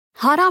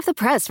Hot off the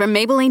press from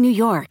Maybelline, New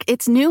York,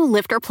 it's new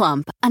Lifter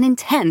Plump, an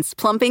intense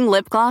plumping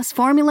lip gloss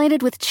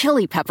formulated with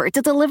chili pepper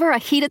to deliver a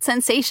heated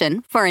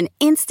sensation for an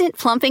instant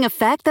plumping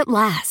effect that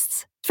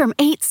lasts. From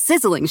 8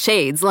 sizzling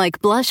shades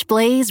like Blush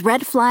Blaze,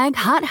 Red Flag,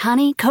 Hot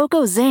Honey,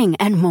 Cocoa Zing,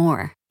 and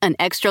more. An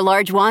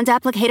extra-large wand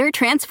applicator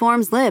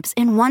transforms lips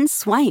in one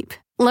swipe.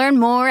 Learn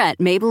more at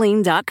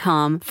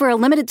Maybelline.com. For a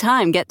limited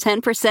time, get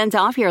 10%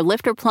 off your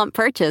Lifter Plump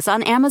purchase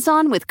on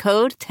Amazon with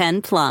code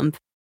 10PLUMP.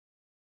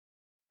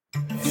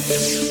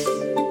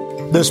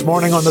 This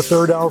morning on the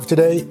third hour of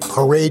Today,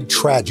 parade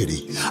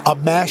tragedy. A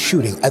mass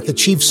shooting at the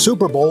Chiefs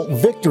Super Bowl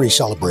victory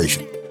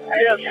celebration.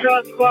 Yes,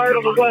 shots fired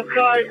on the west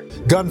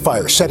side.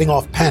 Gunfire setting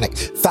off panic.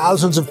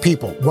 Thousands of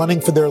people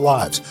running for their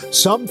lives.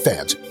 Some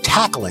fans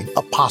tackling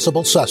a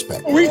possible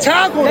suspect. We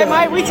tackled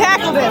him. We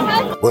tackled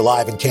him. We're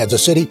live in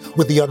Kansas City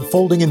with the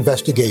unfolding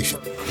investigation.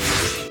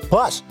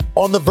 Plus,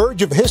 on the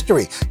verge of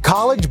history,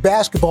 college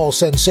basketball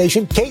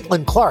sensation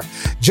Caitlin Clark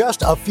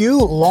just a few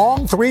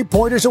long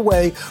three-pointers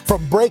away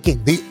from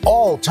breaking the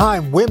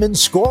all-time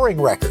women's scoring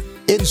record.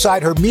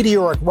 Inside her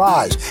meteoric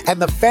rise and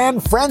the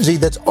fan frenzy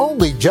that's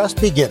only just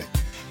beginning.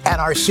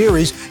 And our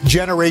series,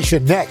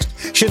 Generation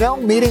Next, Chanel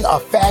meeting a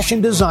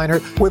fashion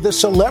designer with a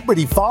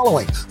celebrity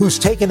following who's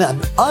taken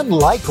an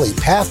unlikely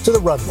path to the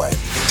runway.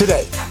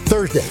 Today,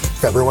 Thursday,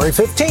 February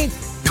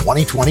 15th,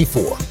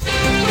 2024.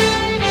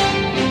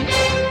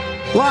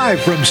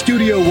 Live from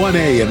Studio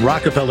 1A in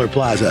Rockefeller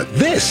Plaza,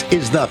 this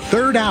is the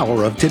third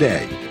hour of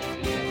Today.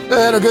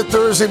 And a good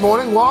Thursday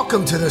morning.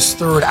 Welcome to this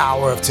third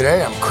hour of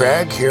Today. I'm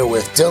Craig, here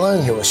with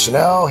Dylan, here with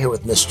Chanel, here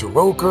with Mr.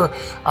 Roker,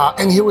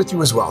 and here with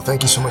you as well.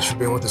 Thank you so much for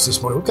being with us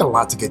this morning. We've got a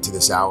lot to get to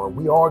this hour.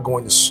 We are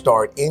going to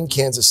start in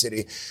Kansas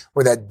City,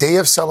 where that day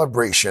of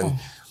celebration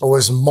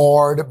was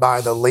marred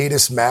by the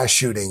latest mass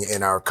shooting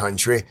in our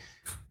country.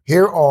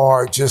 Here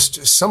are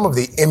just some of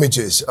the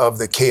images of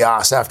the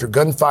chaos after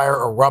gunfire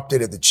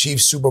erupted at the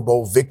Chiefs Super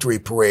Bowl victory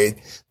parade.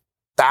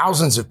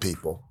 Thousands of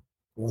people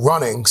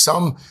running,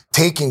 some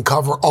taking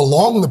cover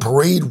along the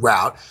parade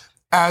route.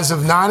 As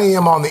of 9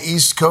 a.m. on the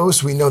East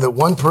Coast, we know that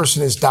one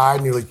person has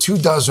died, nearly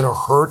 24 are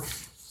hurt,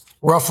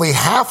 roughly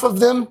half of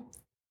them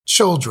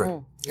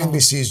children.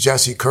 NBC's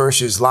Jesse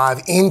Kirsch is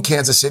live in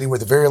Kansas City with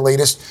the very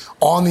latest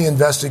on the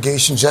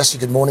investigation. Jesse,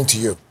 good morning to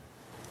you.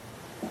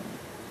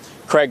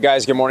 Craig,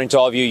 guys, good morning to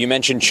all of you. You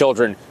mentioned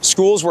children.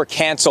 Schools were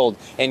canceled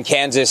in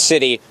Kansas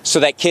City so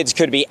that kids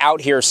could be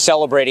out here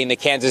celebrating the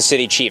Kansas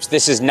City Chiefs.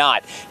 This is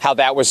not how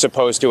that was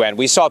supposed to end.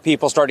 We saw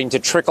people starting to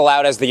trickle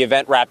out as the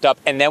event wrapped up,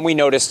 and then we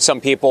noticed some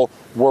people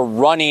were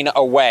running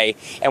away.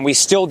 And we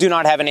still do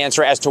not have an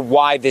answer as to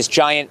why this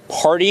giant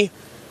party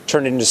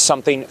turned into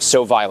something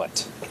so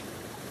violent.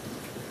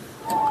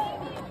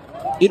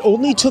 It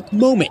only took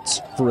moments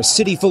for a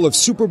city full of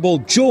Super Bowl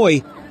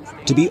joy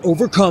to be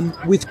overcome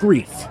with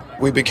grief.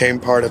 We became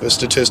part of a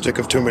statistic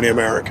of too many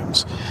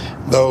Americans,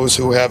 those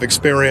who have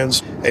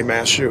experienced a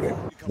mass shooting.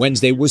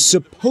 Wednesday was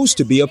supposed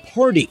to be a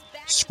party.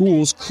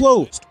 Schools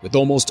closed, with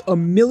almost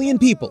 1 million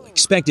people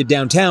expected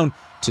downtown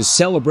to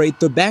celebrate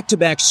the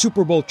back-to-back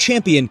Super Bowl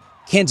champion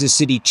Kansas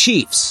City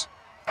Chiefs.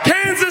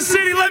 Kansas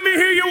City, let me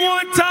hear you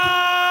one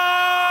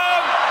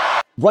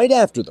time! Right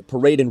after the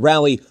parade and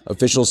rally,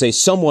 officials say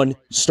someone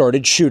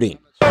started shooting.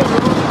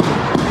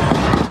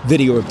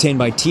 Video obtained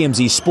by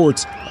TMZ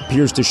Sports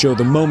appears to show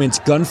the moments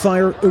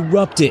gunfire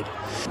erupted.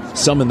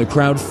 Some in the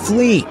crowd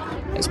fleeing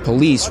as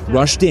police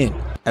rushed in.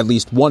 At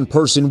least one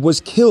person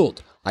was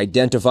killed,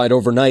 identified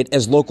overnight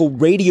as local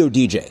radio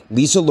DJ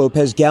Lisa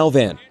Lopez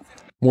Galvan.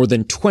 More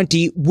than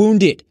 20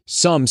 wounded,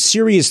 some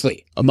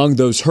seriously. Among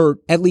those hurt,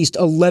 at least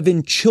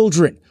 11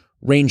 children,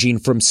 ranging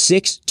from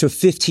 6 to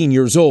 15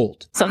 years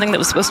old. Something that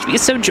was supposed to be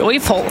so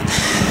joyful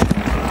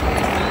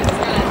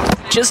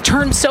just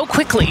turned so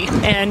quickly,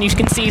 and you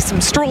can see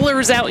some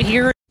strollers out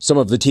here. Some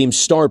of the team's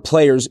star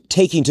players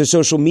taking to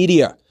social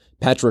media.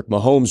 Patrick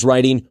Mahomes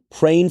writing,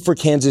 praying for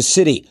Kansas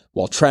City,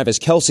 while Travis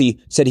Kelce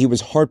said he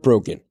was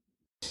heartbroken.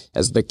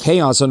 As the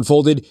chaos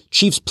unfolded,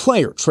 Chiefs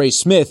player Trey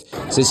Smith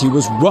says he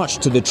was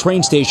rushed to the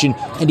train station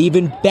and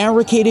even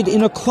barricaded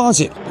in a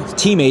closet with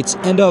teammates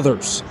and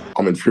others.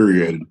 I'm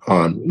infuriated.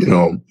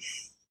 I'm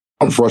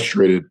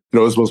frustrated.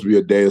 It's supposed to be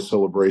a day of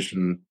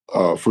celebration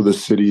for the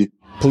city.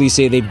 Police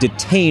say they've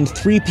detained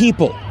 3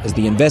 people as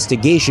the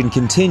investigation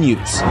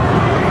continues.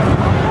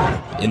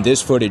 In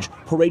this footage,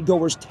 parade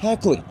goers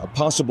tackling a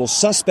possible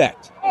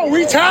suspect.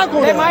 We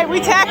tackled him.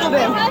 We tackled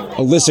him.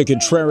 Alyssa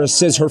Contreras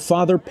says her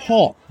father,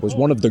 Paul, was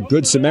one of the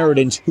Good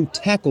Samaritans who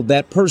tackled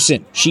that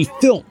person. She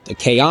filmed the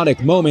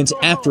chaotic moments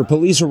after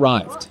police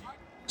arrived.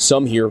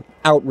 Some here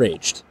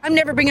outraged. I'm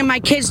never bringing my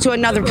kids to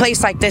another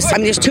place like this.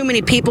 There's too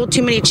many people,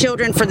 too many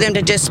children for them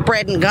to just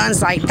spreading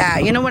guns like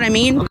that. You know what I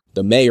mean?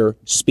 The mayor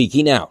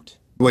speaking out.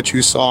 What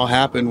you saw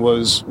happen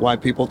was why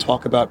people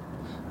talk about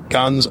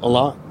guns a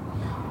lot.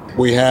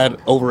 We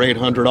had over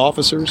 800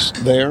 officers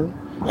there,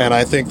 and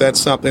I think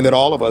that's something that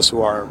all of us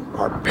who are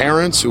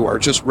parents, who are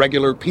just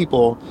regular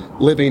people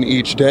living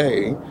each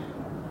day,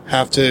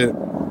 have to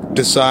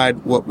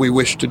decide what we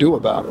wish to do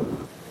about it.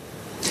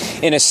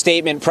 In a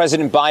statement,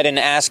 President Biden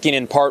asking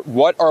in part,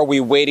 what are we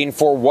waiting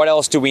for? What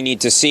else do we need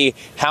to see?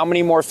 How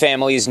many more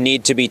families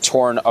need to be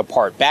torn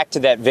apart? Back to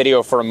that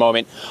video for a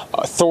moment.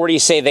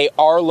 Authorities say they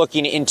are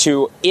looking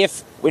into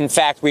if, in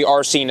fact, we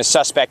are seeing a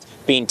suspect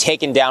being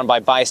taken down by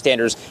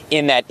bystanders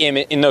in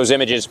those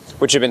images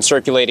which have been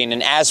circulating.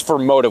 And as for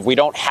motive, we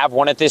don't have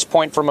one at this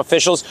point from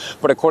officials,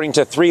 but according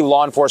to 3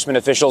 law enforcement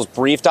officials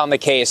briefed on the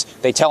case,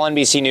 they tell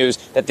NBC News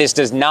that this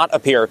does not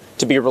appear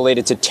to be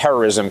related to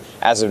terrorism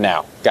as of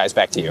now. Guys,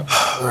 back to you.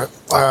 All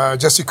right.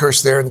 Jesse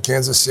Kirsch there in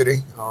Kansas City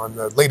on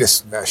the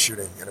latest mass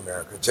shooting in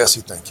America.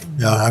 Jesse, thank you.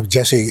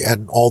 Jesse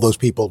and all those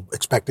people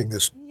expecting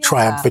this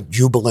triumphant,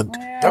 jubilant,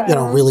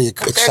 really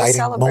exciting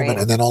moment,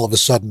 and then all of a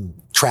sudden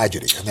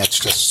tragedy, and that's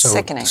just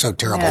so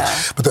terrible.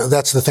 Yeah. But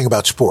that's the thing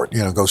about sport.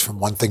 It goes from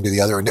one thing to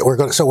the other, and we're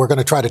going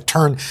to try to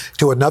turn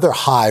to another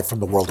high from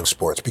the world of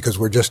sports because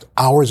we're just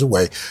hours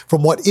away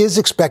from what is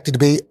expected to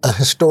be a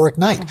historic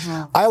night.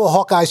 Mm-hmm. Iowa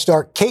Hawkeye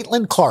star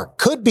Caitlin Clark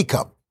could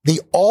become the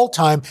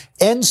all-time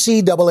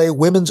NCAA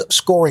women's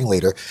scoring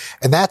leader.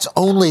 And that's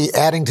only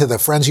adding to the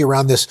frenzy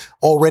around this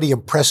already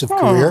impressive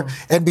career.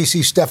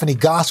 NBC's Stephanie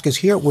Gosk is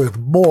here with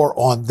more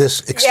on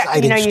this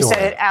exciting story. You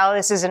said it, Al,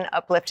 this is an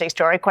uplifting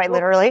story, quite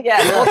literally.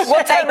 Yeah,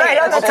 we'll take right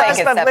on the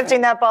cusp of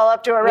lifting that ball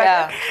up to a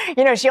record.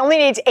 Yeah. She only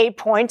needs 8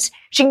 points.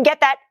 She can get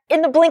that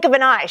in the blink of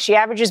an eye. She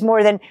averages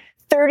more than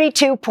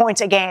 32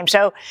 points a game.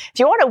 So if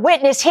you want to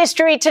witness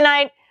history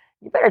tonight,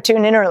 you better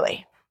tune in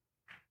early.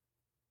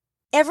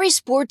 Every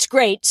sports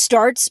great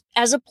starts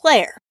as a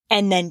player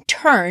and then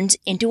turns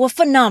into a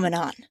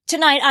phenomenon.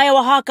 Tonight,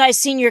 Iowa Hawkeyes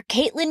senior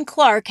Caitlin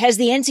Clark has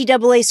the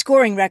NCAA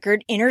scoring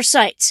record in her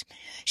sights.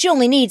 She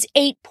only needs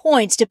 8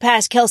 points to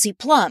pass Kelsey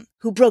Plum,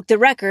 who broke the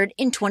record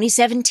in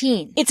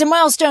 2017. It's a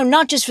milestone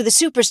not just for the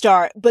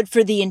superstar, but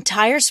for the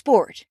entire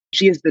sport.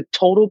 She is the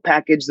total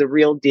package, the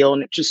real deal,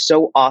 and it's just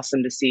so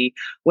awesome to see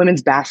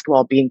women's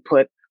basketball being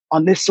put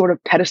on this sort of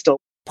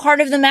pedestal.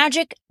 Part of the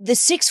magic, the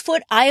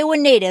 6-foot Iowa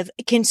native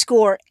can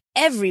score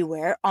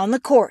everywhere on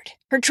the court.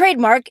 Her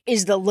trademark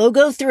is the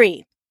Logo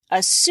 3,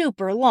 a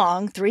super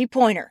long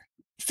three-pointer.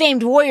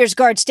 Famed Warriors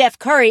guard Steph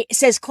Curry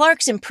says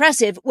Clark's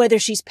impressive whether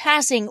she's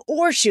passing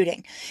or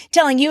shooting,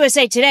 telling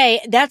USA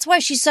Today that's why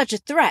she's such a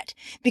threat,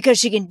 because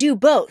she can do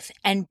both,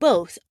 and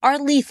both are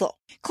lethal.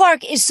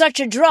 Clark is such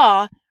a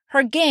draw,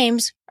 her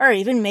games are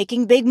even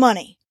making big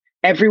money.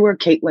 Everywhere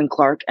Caitlin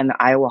Clark and the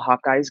Iowa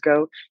Hawkeyes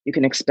go, you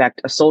can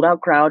expect a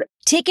sold-out crowd.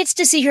 Tickets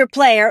to see her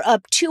play are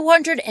up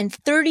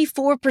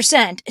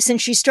 234%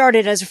 since she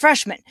started as a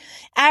freshman,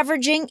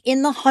 averaging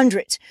in the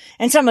hundreds.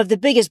 And some of the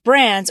biggest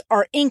brands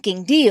are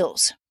inking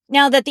deals.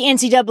 Now that the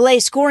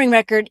NCAA scoring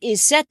record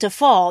is set to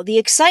fall, the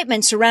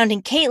excitement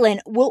surrounding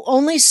Caitlin will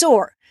only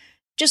soar,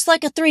 just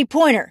like a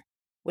three-pointer,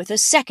 with a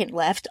second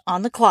left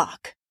on the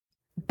clock.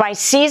 By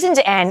season's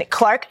end,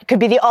 Clark could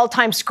be the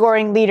all-time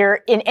scoring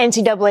leader in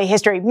NCAA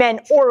history, men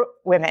or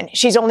women.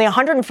 She's only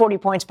 140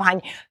 points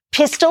behind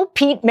Pistol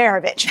Pete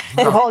Maravich,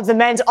 who holds the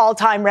men's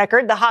all-time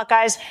record. The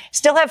Hawkeyes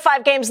still have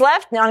 5 games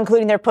left, not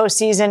including their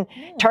postseason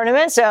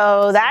tournament.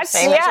 So that's,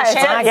 All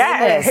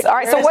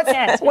right, so what's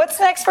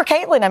next for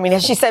Caitlin? I mean,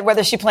 has she said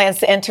whether she plans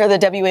to enter the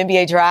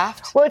WNBA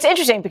draft? Well, it's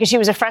interesting because she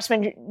was a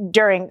freshman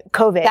during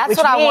COVID. That's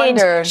what I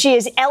wondered. She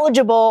is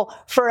eligible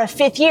for a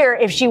 5th year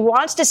if she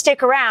wants to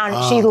stick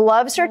around. She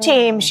loves her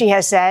team, she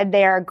has said.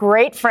 They are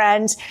great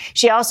friends.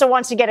 She also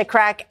wants to get a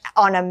crack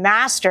on a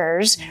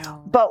master's.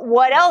 But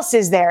what else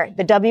is there?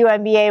 The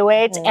WNBA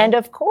waits. And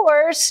of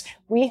course,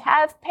 we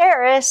have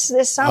Paris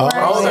this summer.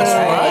 Oh, that's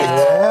right.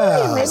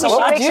 Yeah. Maybe she'll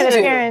make an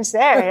appearance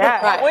there.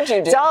 Yeah. What would you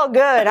do? It's all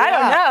good. I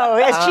don't know.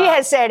 As she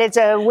has said, it's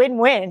a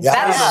win-win.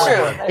 Yeah, that's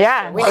true.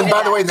 Yeah. And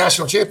by the way,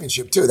 national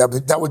championship, too.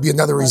 That would be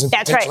another reason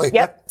potentially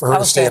for her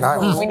to stay in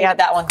Iowa. We need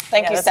that one.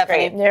 Thank you,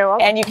 Stephanie. You're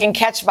welcome. And you can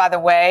catch, by the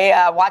way,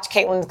 watch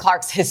Caitlin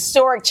Clark's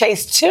historic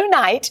chase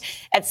tonight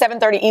at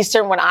 7:30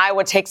 Eastern when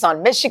Iowa takes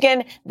on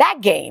Michigan.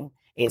 That game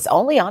is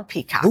only on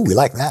Peacock. Ooh, we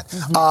like that.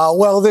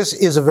 Well, this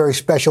is a very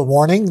special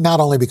morning, not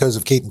only because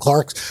of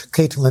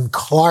Caitlin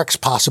Clark's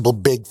possible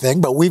big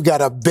thing, but we've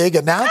got a big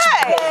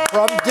announcement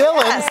from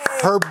Dylan. Yes.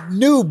 Her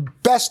new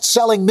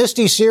best-selling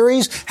Misty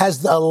series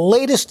has the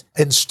latest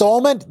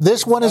installment.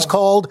 This one is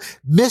called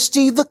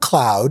Misty the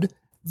Cloud,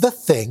 the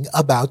Thing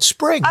About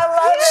Spring. I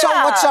love it. So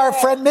what's our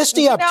friend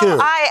Misty up to?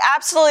 I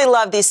absolutely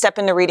love these step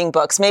into reading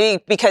books.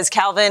 Maybe because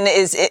Calvin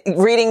is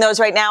reading those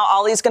right now.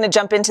 Ollie's going to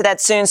jump into that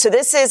soon. So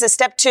this is a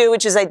step 2,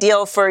 which is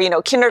ideal for,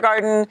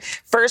 kindergarten,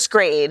 first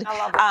grade. I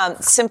love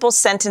it. Simple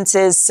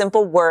sentences,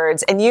 simple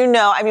words. And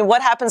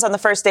what happens on the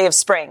first day of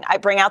spring? I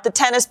bring out the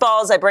tennis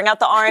balls. I bring out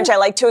the orange. I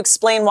like to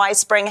explain why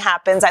spring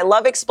happens. I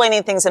love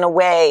explaining things in a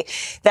way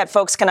that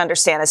folks can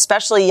understand,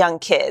 especially young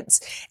kids.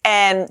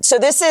 And so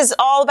this is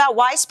all about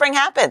why spring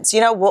happens. happens?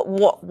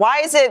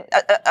 Why is it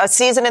a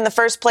season in the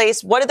first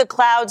place? What do the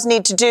clouds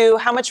need to do?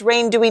 How much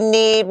rain do we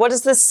need? What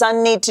does the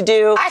sun need to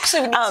do?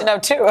 Actually, we need to know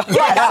too.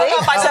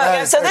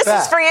 So this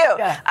is for you.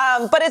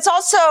 But it's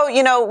also,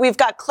 we've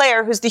got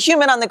Claire, who's the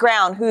human on the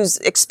ground, who's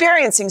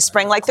experiencing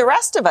spring like the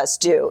rest of us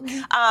do.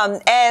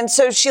 And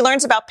so she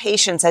learns about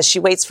patience as she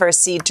waits for a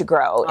seed to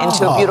grow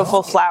into a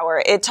beautiful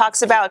flower. It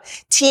talks about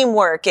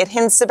teamwork. It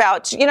hints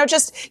about,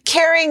 just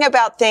caring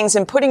about things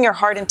and putting your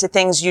heart into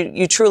things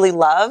you truly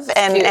love,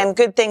 and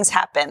good things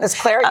happen. Is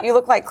Claire? You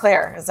look like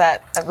Claire. Was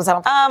that on purpose?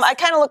 I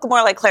kind of look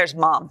more like Claire's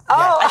mom.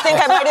 I think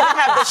I might even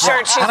have the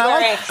shirt she's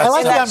wearing. I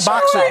like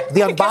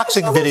the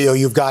unboxing video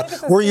you've got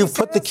where you've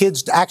put the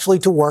kids actually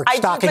to work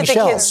stocking shelves. I do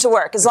put the kids to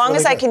work as long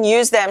as I can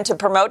use them to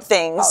promote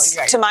things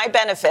to my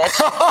benefit.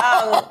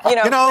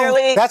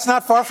 Clearly that's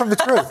not far from the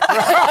truth.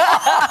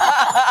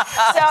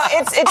 So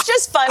it's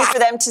just fun for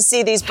them to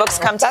see these books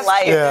come to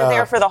life. They're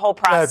there for the whole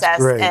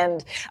process.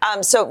 And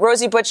so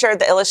Rosie Butcher,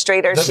 the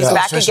illustrator, she's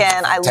back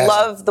again. I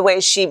love the way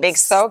she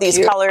makes these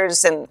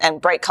colors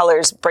and bright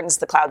colors, brings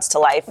the clouds to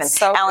life. And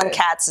Alan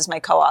Katz is my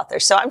co-author.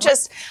 So I'm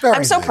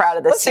so proud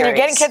of this series. You're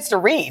getting kids to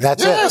read.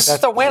 That's it. That's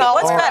the win.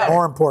 What's better?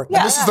 More important.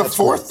 And this is the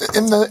fourth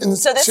in the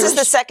So this series? is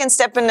the second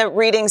step in the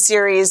reading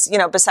series,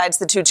 besides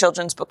the two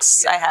children's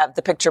books I have,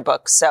 the picture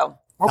books. So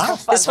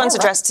this one's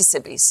addressed to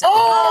Sibby. So.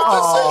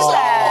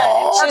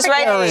 She's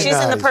right. She's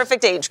in the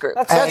perfect age group.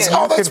 And you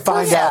can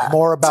find out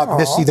more about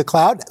Misty the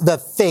Cloud, the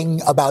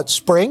thing about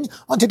spring,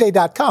 on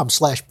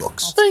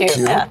today.com/books. Thank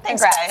you. Yeah,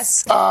 thanks,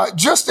 guys.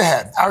 Just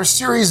ahead, our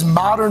series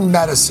Modern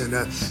Medicine,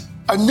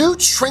 a new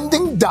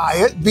trending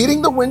diet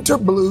beating the winter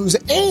blues,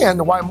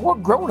 and why more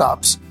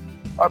grown-ups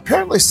are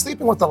apparently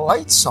sleeping with the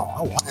lights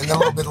on. And then a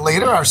little bit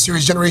later, our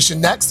series Generation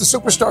Next, the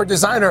superstar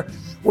designer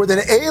with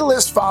an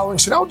A-list following,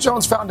 Chanel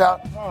Jones, found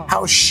out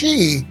how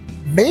she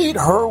made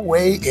her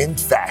way in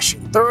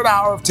fashion. Third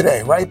hour of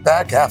Today, right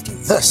back after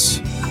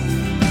this.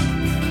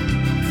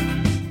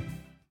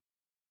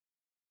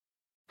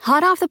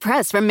 Hot off the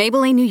press from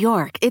Maybelline, New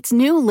York, it's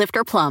new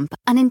Lifter Plump,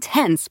 an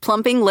intense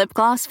plumping lip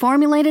gloss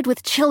formulated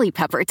with chili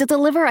pepper to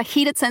deliver a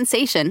heated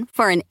sensation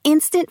for an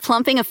instant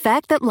plumping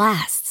effect that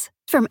lasts.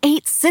 From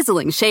 8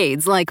 sizzling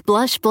shades like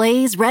Blush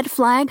Blaze, Red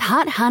Flag,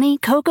 Hot Honey,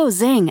 Cocoa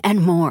Zing,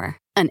 and more.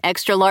 An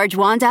extra-large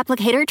wand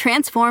applicator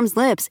transforms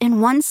lips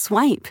in one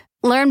swipe.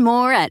 Learn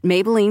more at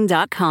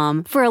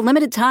Maybelline.com. For a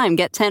limited time,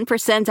 get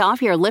 10%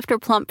 off your Lifter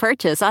Plump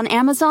purchase on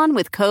Amazon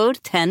with code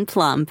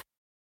 10PLUMP.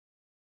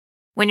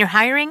 When you're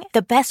hiring,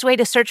 the best way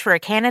to search for a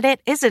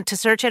candidate isn't to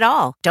search at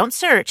all. Don't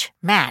search,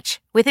 match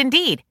with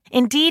Indeed.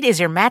 Indeed is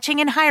your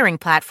matching and hiring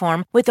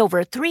platform with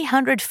over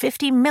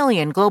 350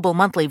 million global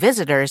monthly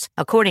visitors,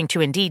 according to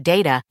Indeed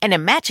data, and a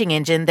matching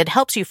engine that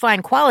helps you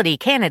find quality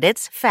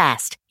candidates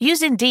fast.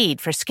 Use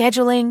Indeed for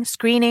scheduling,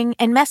 screening,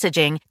 and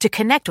messaging to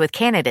connect with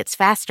candidates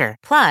faster.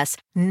 Plus,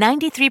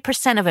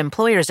 93% of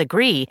employers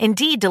agree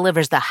Indeed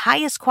delivers the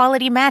highest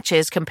quality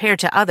matches compared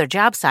to other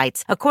job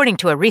sites, according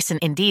to a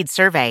recent Indeed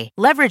survey.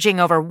 Leveraging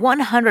over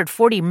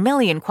 140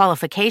 million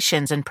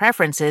qualifications and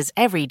preferences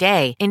every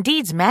day,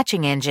 Indeed's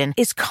matching engine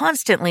is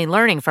constantly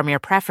learning from your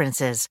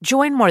preferences.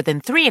 Join more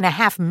than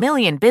 3.5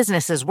 million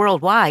businesses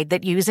worldwide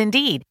that use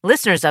Indeed.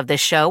 Listeners of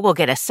this show will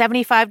get a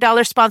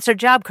 $75 sponsored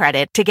job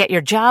credit to get your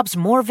jobs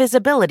more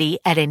visibility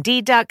at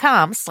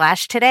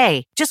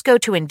Indeed.com/today. Just go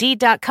to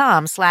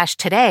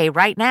Indeed.com/today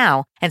right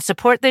now and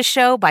support this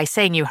show by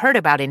saying you heard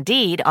about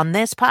Indeed on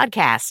this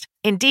podcast.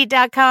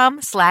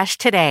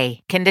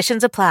 Indeed.com/today.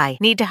 Conditions apply.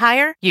 Need to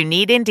hire? You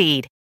need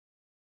Indeed.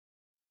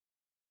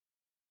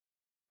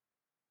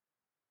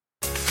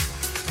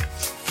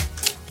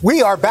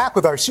 We are back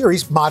with our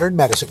series, Modern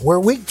Medicine, where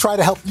we try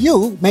to help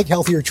you make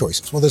healthier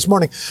choices. Well, this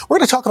morning, we're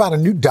going to talk about a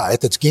new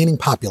diet that's gaining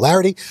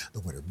popularity, the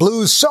winter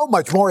blues, so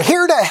much more.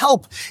 Here to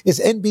help is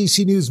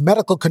NBC News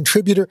medical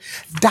contributor,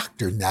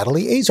 Dr.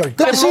 Natalie Azar.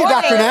 Good to see you,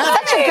 Dr. Nat.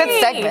 Such a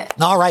good segment.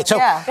 All right. So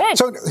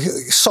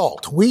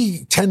salt.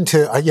 We tend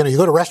to, you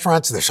go to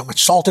restaurants, there's so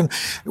much salt, and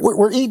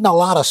we're eating a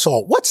lot of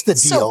salt. What's the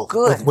deal?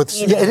 With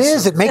it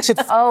is. It makes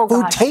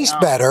food taste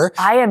better.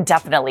 I am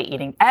definitely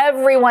eating.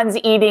 Everyone's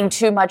eating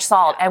too much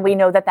salt, and we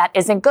know that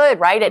isn't good,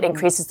 right? It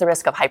increases the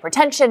risk of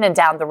hypertension and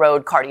down the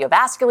road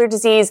cardiovascular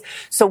disease.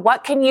 So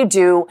what can you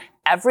do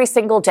every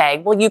single day?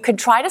 Well, you can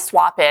try to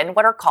swap in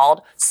what are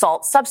called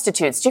salt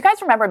substitutes. Do you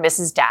guys remember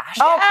Mrs. Dash?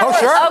 Oh,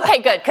 sure.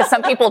 Okay, good, because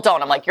some people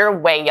don't. I'm like, you're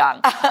way young.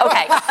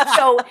 Okay,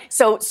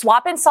 so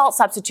swap in salt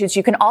substitutes.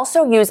 You can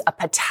also use a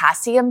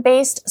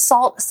potassium-based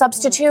salt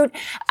substitute.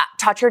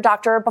 Talk to your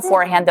doctor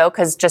beforehand, though,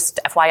 because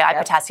just FYI,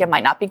 potassium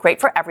might not be great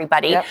for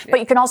everybody. But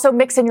you can also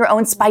mix in your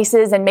own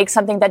spices and make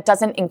something that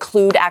doesn't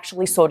include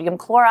actually sodium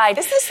chloride.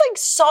 Is this like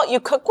salt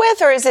you cook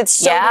with, or is it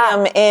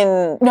sodium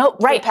in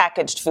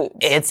prepackaged food?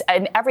 It's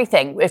in everything.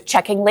 If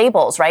checking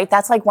labels, right?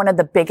 That's like one of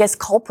the biggest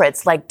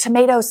culprits, like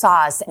tomato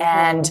sauce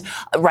and,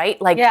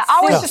 right? Like, I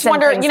always just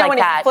wonder, when you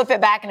flip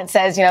it back and it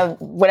says,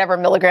 whatever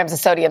milligrams of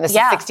sodium, this is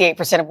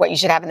 68% of what you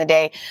should have in the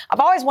day. I've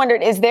always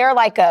wondered, is there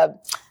like a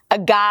a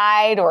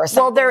guide or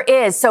something? Well, there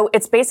is. So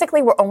it's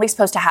basically we're only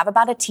supposed to have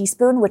about a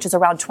teaspoon, which is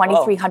around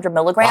 2,300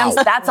 milligrams.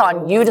 Wow. That's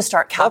on you to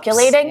start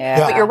calculating. Yeah.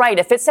 But you're right.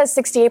 If it says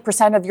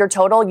 68% of your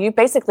total, you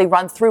basically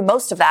run through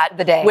most of that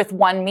with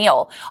one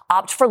meal.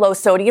 Opt for low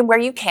sodium where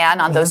you can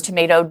on those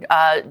tomato,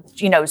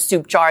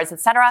 soup jars,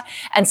 etc.,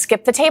 and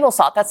skip the table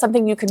salt. That's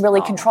something you can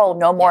really control.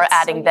 No more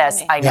adding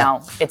this. I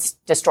know it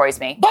destroys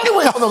me. By the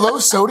way, on the low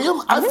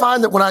sodium, I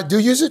find that when I do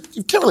use it,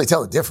 you can't really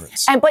tell the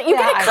difference. But you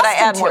get accustomed but I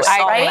add more to salt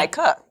it, right? when I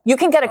cook. You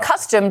can get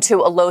accustomed to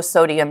a low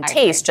sodium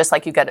taste, just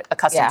like you get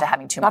accustomed to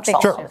having too much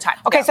salt all the time.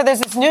 Okay, so there's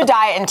this new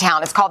diet in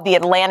town. It's called the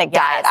Atlantic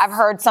diet. I've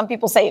heard some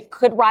people say it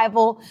could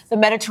rival the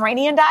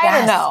Mediterranean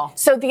diet, or no?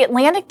 So the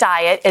Atlantic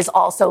diet is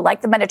also,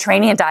 like the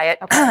Mediterranean diet,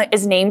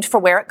 is named for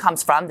where it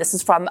comes from. This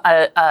is from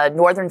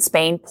northern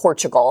Spain,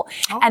 Portugal.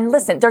 And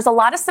listen, there's a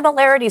lot of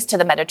similarities to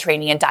the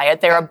Mediterranean diet.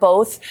 They are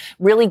both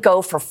really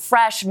go for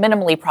fresh,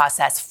 minimally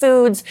processed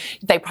foods.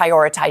 They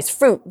prioritize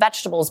fruit,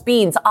 vegetables,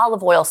 beans,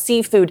 olive oil,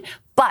 seafood.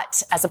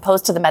 But as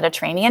opposed to the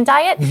Mediterranean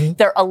diet,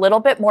 they're a little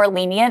bit more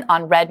lenient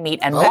on red meat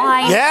and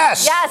wine.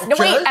 Yes. No,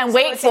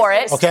 wait for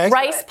it. Okay.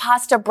 Rice,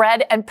 pasta,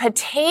 bread, and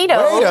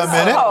potatoes. Wait a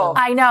minute.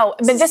 I know.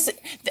 I mean,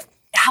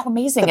 how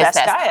amazing is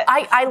this? Diet.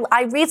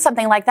 I read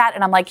something like that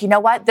and I'm like, you know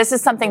what? This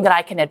is something that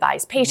I can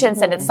advise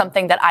patients and it's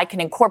something that I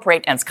can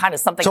incorporate and it's kind of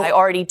something I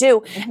already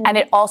do. And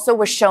it also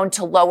was shown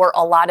to lower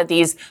a lot of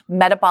these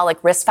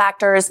metabolic risk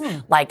factors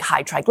like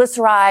high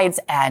triglycerides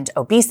and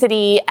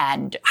obesity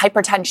and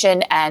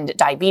hypertension and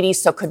diabetes.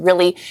 So could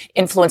really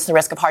influence the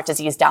risk of heart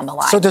disease down the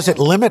line. So does it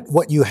limit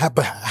what you have?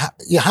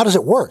 How does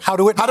it work? How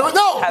do it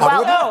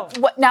know?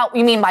 Now,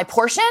 you mean my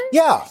portion?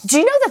 Yeah. Do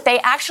you know that they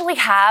actually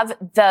have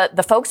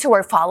the folks who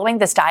are following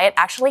this diet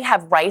actually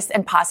have rice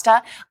and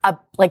pasta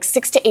like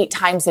 6 to 8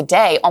 times a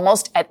day,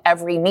 almost at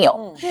every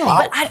meal.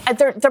 Wow. But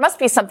there must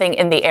be something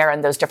in the air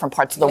in those different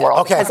parts of the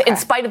world. Because in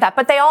spite of that,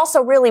 but they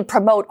also really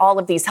promote all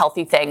of these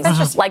healthy things,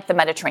 like the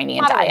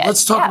Mediterranean diet.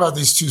 Let's talk about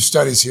these 2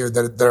 studies here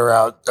that are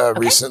out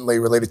recently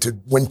related to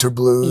winter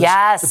blues.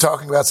 Yes. We're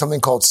talking about something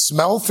called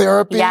smell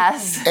therapy.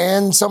 Yes.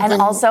 And something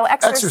and also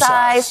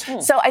exercise.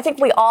 So I think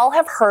we all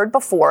have heard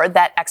before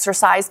that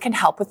exercise can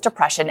help with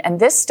depression. And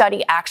this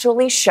study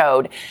actually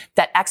showed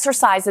that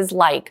exercises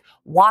like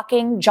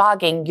walking,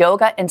 jogging,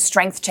 yoga, and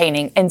strength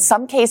training in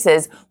some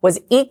cases was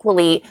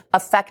equally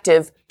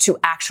effective to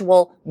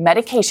actual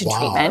medication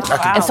treatment.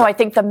 And so I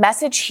think the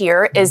message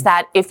here is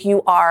that if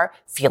you are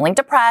feeling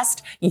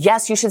depressed,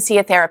 yes, you should see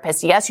a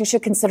therapist. Yes, you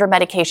should consider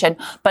medication,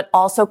 but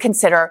also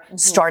consider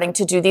starting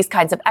to do these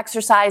kinds of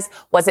exercise.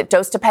 Was it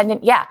dose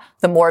dependent? Yeah.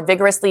 The more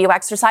vigorously you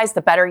exercise,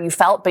 the better you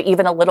felt, but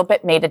even a little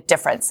bit made a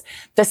difference.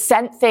 The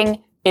scent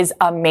thing is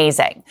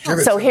amazing.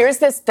 So here's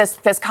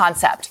this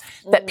concept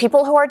that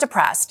people who are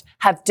depressed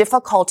have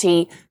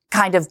difficulty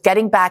kind of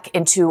getting back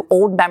into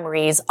old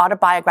memories,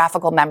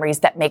 autobiographical memories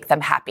that make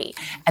them happy.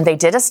 And they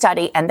did a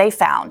study and they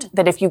found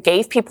that if you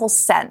gave people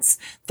scents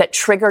that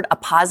triggered a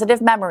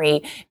positive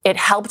memory, it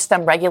helped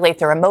them regulate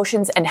their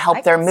emotions and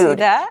help their mood.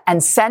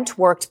 And scent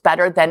worked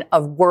better than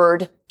a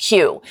word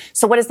cue.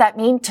 So what does that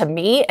mean to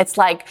me? It's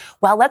like,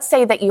 well, let's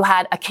say that you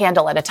had a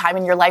candle at a time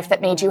in your life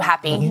that made you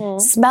happy.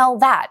 Smell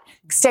that.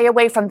 Stay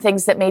away from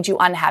things that made you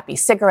unhappy.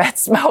 Cigarette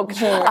smoke,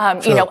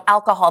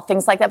 alcohol,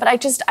 things like that. But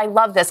I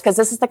love this because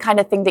this is the kind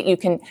of thing that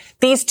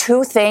these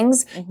 2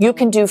 things you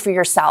can do for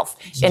yourself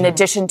in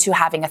addition to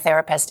having a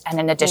therapist and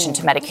in addition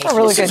to medication. That's a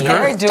really good.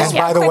 Very doable. And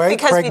by the way,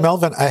 Craig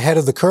Melvin, ahead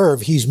of the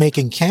curve, he's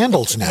making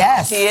candles now.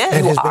 Yes, he is.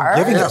 And has been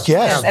giving us.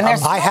 Yes. And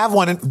I have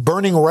one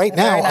burning right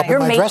now up in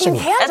my dressing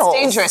room. Candles. That's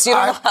dangerous. You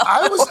don't know.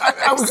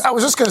 I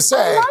was just going to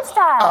say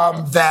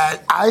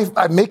that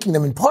I'm making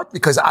them in part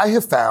because I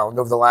have found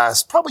over the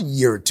last probably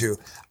year or 2,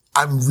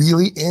 I'm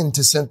really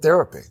into scent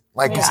therapy.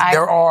 Like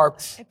there are,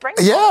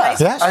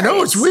 I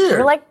know it's weird.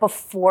 You're like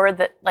before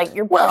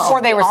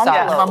before they were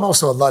stopped. I'm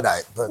also a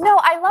Luddite, but no,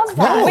 I love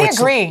that. No, we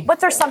agree, but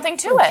there's something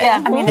to it.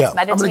 Yeah. I mean, it's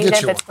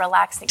meditative, it's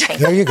relaxing.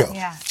 There you go.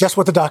 Just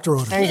what the doctor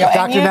ordered. There you go.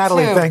 Dr.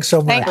 Natalie, thanks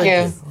so much. Thank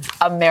you,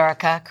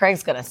 America.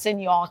 Craig's gonna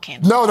send you all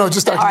candles. No,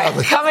 just Dr.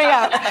 Natalie. Coming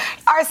up,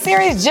 our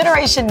series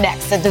Generation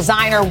Next, a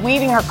designer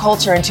weaving her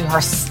culture into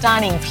her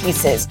stunning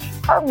pieces.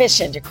 Her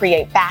mission to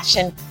create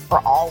fashion for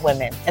all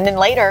women. And then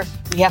later,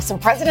 we have some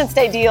President's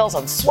Day deals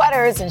on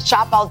sweaters and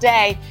shop all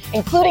day,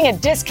 including a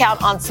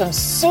discount on some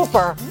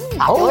super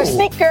popular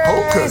sneakers.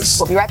 Hokas.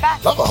 We'll be right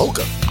back. Love a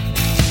hoka.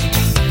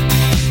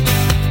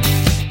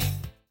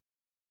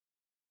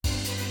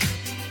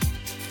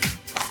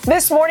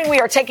 This morning, we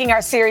are taking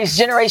our series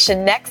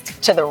Generation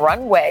Next to the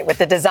runway with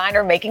the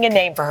designer making a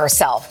name for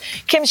herself.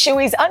 Kim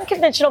Shui's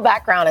unconventional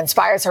background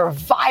inspires her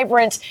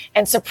vibrant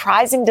and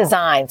surprising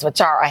designs,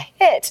 which are a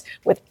hit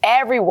with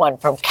everyone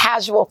from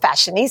casual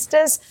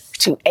fashionistas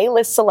to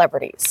A-list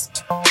celebrities.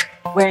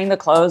 Wearing the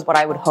clothes, what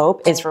I would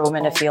hope is for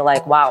women to feel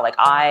like, wow, like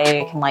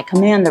I can like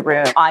command the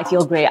room. I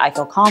feel great. I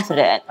feel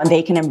confident. And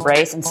they can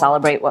embrace and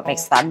celebrate what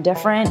makes them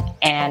different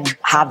and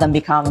have them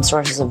become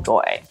sources of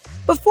joy.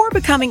 Before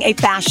becoming a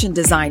fashion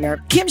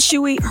designer, Kim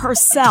Shui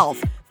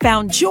herself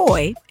found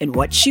joy in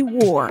what she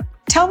wore.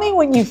 Tell me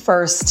when you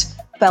first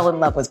fell in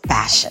love with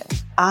fashion.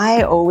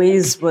 I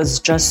always was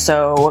just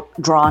so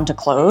drawn to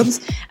clothes,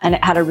 and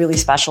it had a really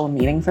special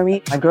meaning for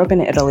me. I grew up in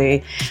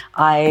Italy.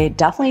 I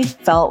definitely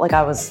felt like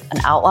I was an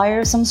outlier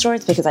of some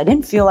sorts because I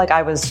didn't feel like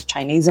I was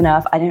Chinese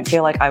enough. I didn't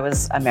feel like I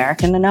was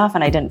American enough,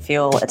 and I didn't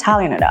feel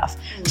Italian enough.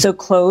 So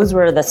clothes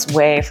were this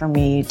way for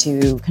me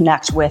to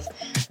connect with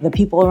the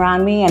people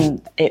around me,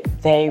 and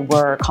they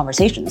were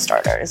conversation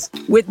starters.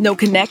 With no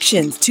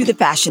connections to the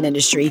fashion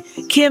industry,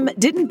 Kim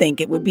didn't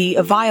think it would be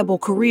a viable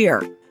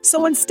career.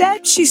 So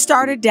instead, she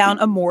started down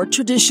a more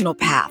traditional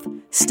path,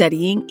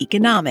 studying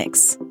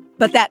economics.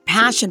 But that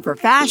passion for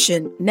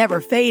fashion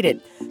never faded.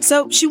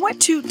 So she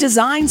went to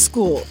design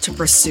school to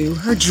pursue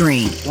her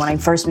dream. When I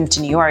first moved to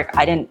New York,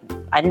 I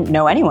didn't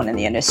know anyone in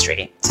the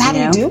industry. So how do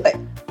you do it?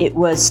 It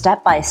was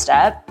step by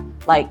step,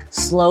 like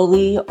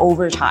slowly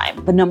over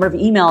time. The number of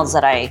emails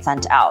that I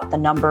sent out, the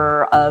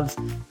number of,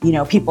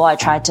 people I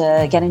tried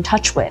to get in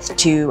touch with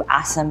to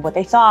ask them what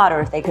they thought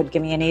or if they could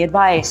give me any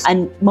advice.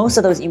 And most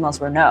of those emails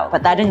were no,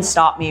 but that didn't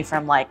stop me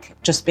from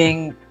just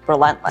being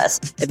relentless.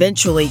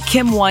 Eventually,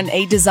 Kim won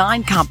a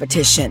design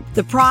competition.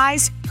 The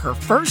prize, her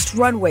first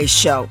runway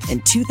show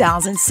in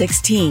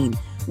 2016,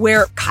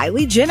 where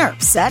Kylie Jenner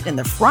sat in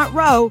the front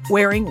row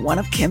wearing one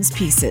of Kim's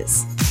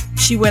pieces.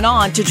 She went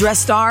on to dress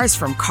stars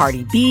from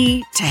Cardi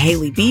B to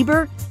Hailey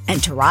Bieber and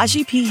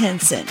Taraji P.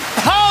 Henson.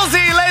 Halsey,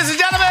 ladies and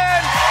gentlemen!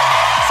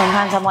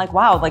 Sometimes I'm like,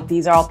 wow,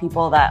 these are all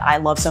people that I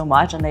love so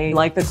much and they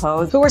like the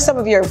clothes. Who are some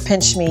of your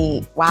pinch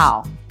me,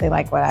 wow, they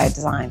like what I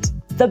designed?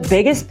 The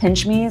biggest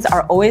pinch me's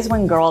are always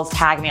when girls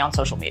tag me on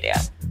social media.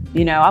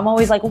 I'm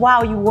always like,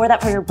 wow, you wore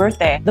that for your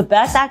birthday. The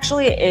best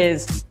actually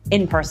is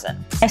in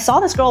person. I saw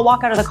this girl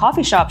walk out of the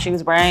coffee shop. She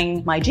was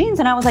wearing my jeans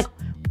and I was like,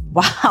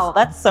 wow,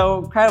 that's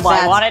so incredible.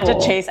 I wanted to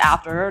chase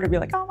after her to be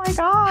like, oh my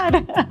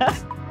God.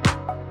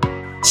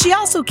 She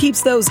also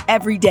keeps those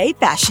everyday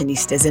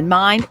fashionistas in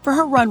mind for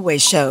her runway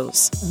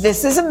shows.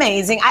 This is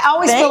amazing. I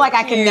always feel like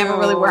I can never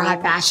really wear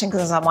high fashion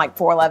because I'm like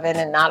 4'11"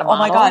 and not a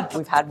model. Oh my God,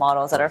 we've had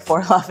models that are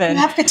 4'11". You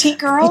have petite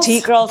girls?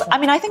 Petite girls. I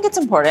mean, I think it's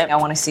important. I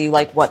want to see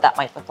what that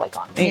might look like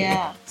on me.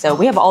 Yeah. So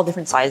we have all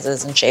different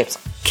sizes and shapes.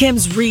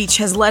 Kim's reach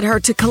has led her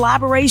to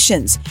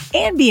collaborations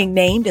and being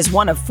named as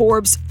one of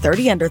Forbes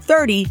 30 Under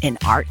 30 in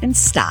art and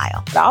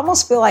style. I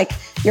almost feel like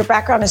your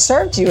background has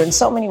served you in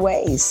so many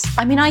ways.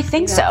 I mean, I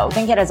think so. I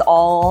think it has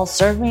all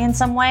served me in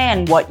some way,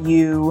 and what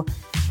you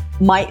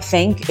might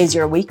think is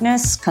your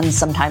weakness can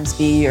sometimes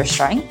be your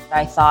strength.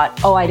 I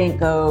thought, I didn't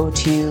go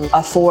to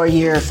a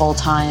 4-year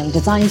full-time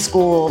design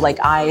school,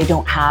 I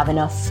don't have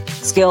enough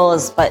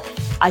skills, but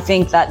I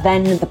think that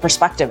then the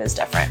perspective is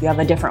different. You have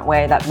a different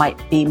way that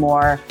might be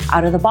more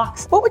out of the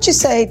box. What would you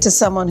say to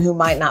someone who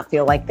might not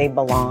feel like they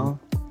belong?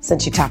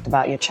 Since you talked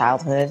about your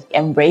childhood.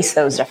 Embrace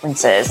those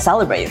differences,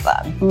 celebrate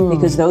them,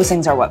 because those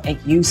things are what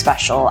make you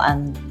special.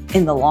 And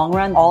in the long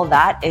run, all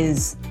that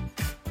is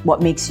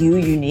what makes you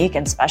unique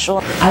and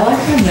special. I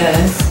like your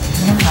this.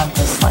 I have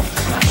this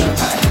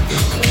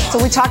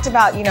So we talked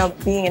about,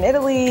 being in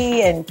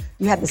Italy and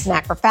you had this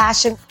knack for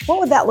fashion. What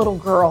would that little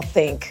girl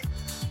think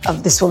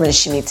of this woman as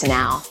she meets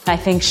now? I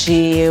think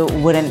she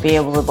wouldn't be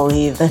able to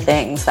believe the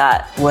things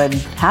that would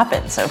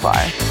happen so far.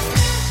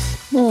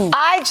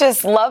 I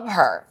just love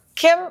her.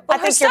 Kim, I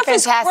think you're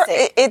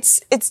fantastic.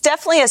 It's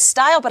definitely a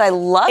style, but I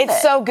love it.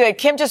 It's so good.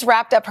 Kim just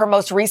wrapped up her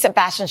most recent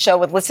fashion show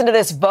with, listen to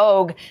this,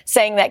 Vogue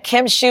saying that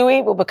Kim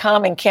Shui will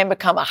become and can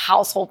become a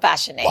household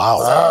fashion name. Wow.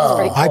 So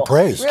pretty cool. High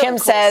praise. Kim Really cool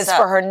says stuff.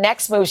 for her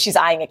next move, she's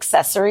eyeing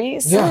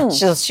accessories. Yeah.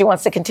 She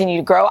wants to continue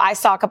to grow. I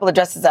saw a couple of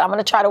dresses that I'm going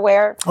to try to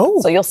wear.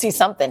 So you'll see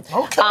something.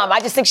 Okay. I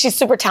just think she's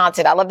super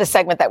talented. I love the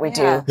segment that we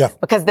do. Yeah.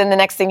 Because then the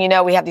next thing you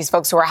know, we have these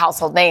folks who are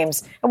household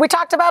names. And we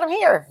talked about them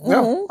here. Yeah.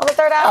 On the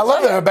third hour. I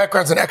love that her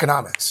background's in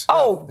economics.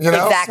 Oh, Exactly.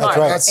 Exactly. That's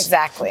right.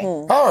 Exactly.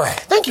 All right.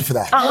 Thank you for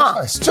that.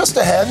 Nice. Just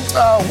ahead,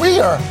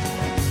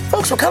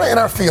 folks, we're kind of in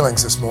our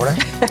feelings this morning.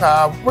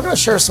 We're going to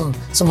share some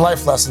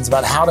life lessons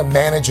about how to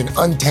manage and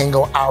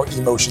untangle our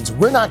emotions.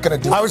 We're not going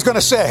to do it. I was going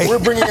to say. We're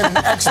bringing in an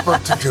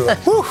expert to do it.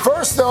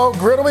 First, though,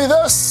 griddle me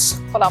this.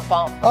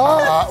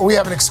 We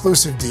have an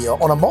exclusive deal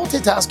on a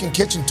multitasking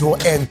kitchen tool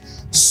and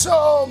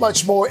so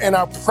much more in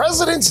our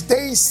President's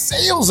Day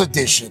sales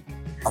edition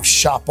of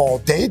Shop All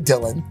Day,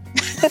 Dylan.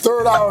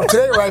 Third hour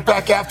today, right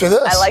back after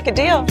this. I like a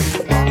deal.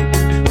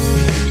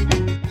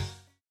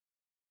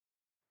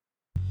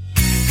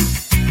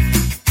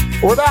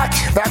 We're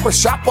back with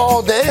Shop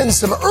All Day and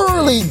some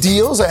early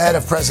deals ahead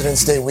of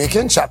President's Day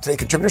weekend. Shop Today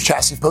contributor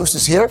Chassie Post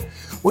is here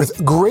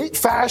with great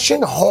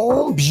fashion,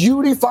 home,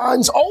 beauty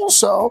finds,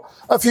 also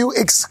a few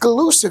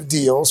exclusive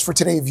deals for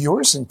today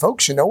viewers. And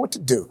folks, you know what to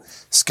do.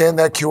 Scan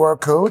that QR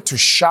code to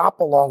shop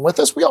along with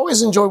us. We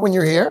always enjoy when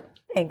you're here.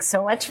 Thanks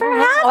so much for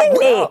having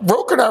me.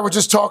 Roker and I were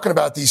just talking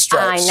about these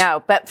stripes. I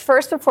know. But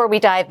first, before we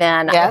dive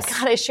in, I've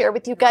got to share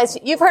with you guys,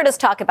 you've heard us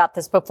talk about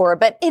this before,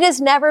 but it has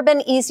never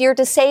been easier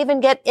to save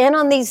and get in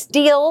on these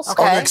deals.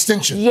 Okay. Oh, the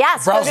extension.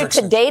 Yes. Go to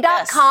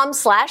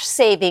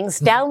today.com/savings.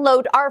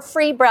 Download our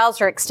free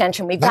browser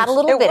extension. We've got a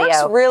little video. It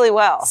works really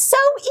well. So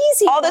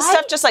easy. All this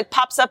stuff just like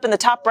pops up in the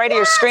top right of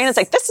your screen. It's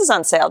like, this is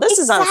on sale. This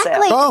is on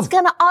sale. Exactly. It's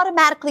going to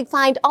automatically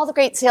find all the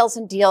great sales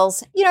and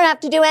deals. You don't have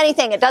to do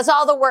anything. It does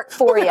all the work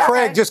for you.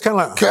 Craig just kind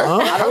of like,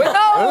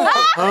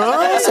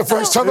 That's the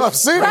first time I've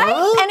seen it.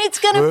 Right? And it's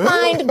going to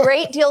find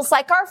great deals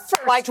like our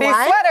first one. These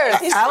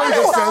sweaters. Alan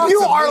just said,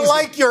 you are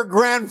like your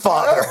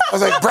grandfather. I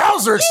was like,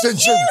 browser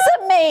extension. It is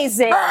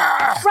amazing.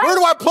 Where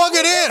do I plug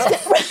it in?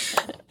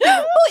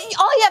 Well,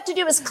 all you have to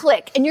do is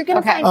click, and you're going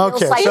to find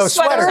deals like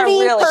so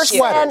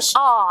 30%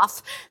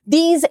 off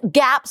these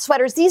Gap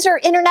sweaters. These are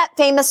internet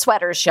famous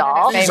sweaters,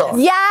 y'all.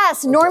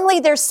 Yes, normally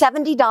they're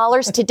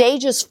 $70. Today,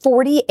 just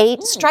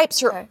 $48.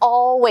 Stripes are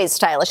always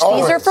stylish.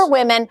 These are for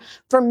women.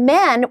 For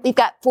men, we've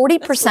got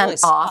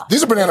 40% off.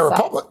 These are Banana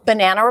Republic.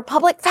 Banana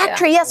Republic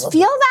Factory. Yes,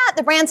 feel that.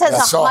 The brand says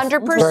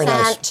 100%. Very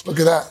nice. Look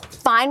at that.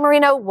 Fine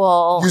merino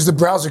wool. Use the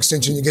browser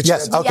extension. You get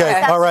That's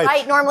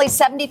right. Normally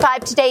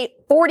 $75 today.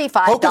 $45.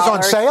 Hoka's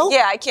on sale?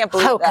 Yeah, I can't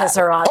believe Hoka's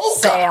are on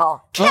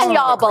sale. Can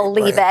y'all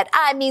believe it?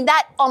 I mean,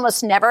 that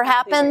almost never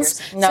happens.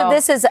 No. So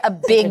this is a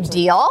big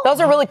deal. Those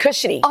are really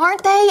cushiony.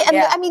 Aren't they? And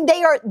I mean,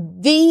 they are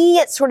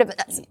the sort of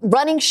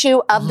running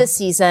shoe of the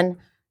season.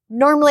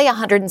 Normally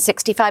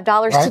 $165.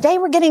 Right. Today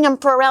we're getting them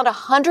for around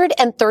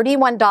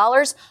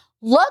 $131.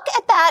 Look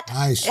at that.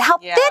 Nice. How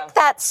thick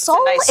that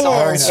sole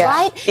is,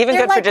 right? Even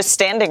They're good for just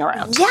standing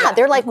around. Yeah,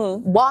 they're like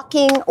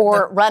walking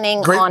or running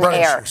on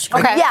air.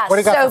 Okay. Yes, What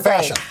do you got so for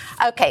fashion?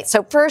 great. Okay,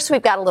 so first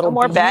we've got a little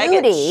more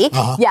beauty.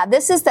 baggage. Yeah,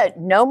 this is the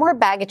No More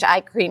Baggage Eye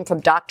Cream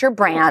from Dr.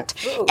 Brandt.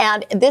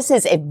 And this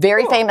is a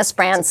very famous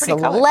brand.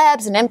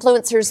 Celebs and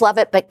influencers love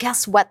it. But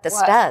guess what this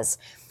does?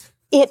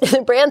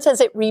 The brand says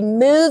it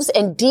removes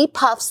and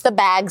depuffs the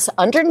bags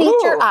underneath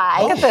your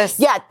eye. Look at this.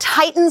 Yeah,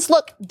 tightens.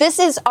 Look, this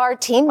is our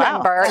team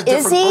member,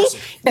 Izzy.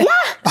 Yeah,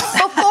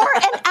 before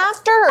and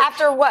after.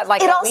 After what?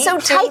 Like it a also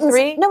week, 2, tightens.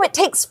 3? No, it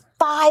takes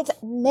 5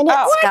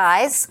 minutes,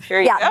 guys. Here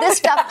you go. This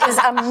stuff is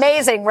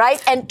amazing, right?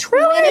 And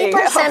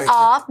 20%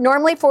 off.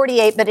 Normally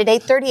 $48, but at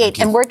 $8.38,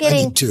 and we're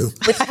getting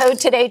with code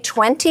today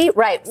 20.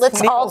 Right.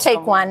 Let's all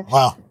take one.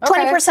 Wow.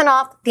 20%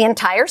 off the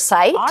entire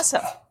site.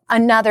 Awesome.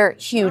 Another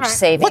huge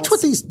savings. What's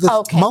with these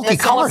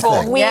multi-color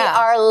thing? We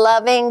are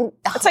loving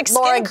It's like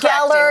Laura skin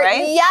correcting, Geller.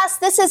 right? Yes,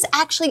 this is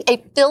actually a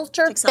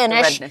filter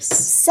finish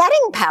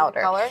setting powder.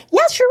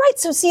 Yes, you're right.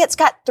 So see, it's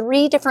got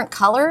 3 different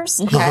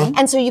colors. Okay.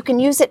 And so you can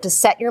use it to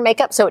set your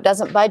makeup so it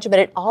doesn't budge, but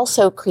it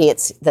also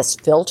creates this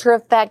filter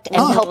effect and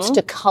helps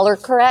to color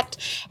correct.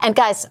 And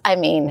guys, I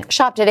mean,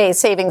 shop today's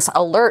savings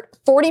alert.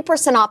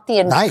 40% off the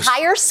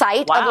entire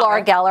site of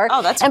Laura Geller.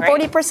 Oh, that's and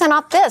great. 40%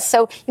 off this.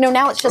 So,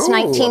 now it's just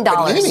 $19.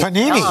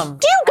 Panini.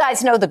 Do you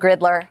guys know the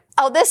Griddler?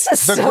 Oh, this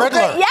is The so Griddler.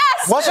 good.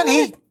 Yes. Wasn't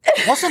he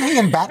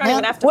in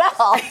Batman?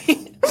 Well,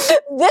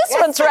 this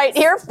one's right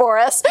here for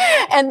us.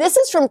 And this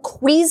is from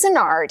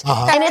Cuisinart.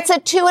 And it's a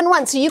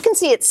 2-in-1. So you can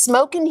see it's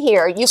smoking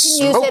here. You can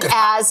use it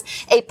as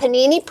a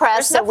panini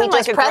press. So we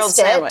just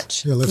pressed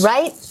it.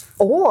 Right?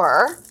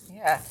 Or...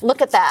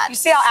 look at that. You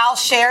see how Al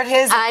shared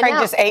his and Craig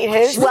just ate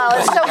his? Well,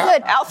 it's so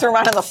good. Al threw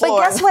mine on the floor.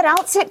 But guess what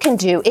else it can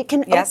do? It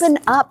can open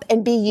up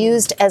and be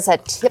used as a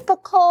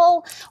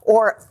typical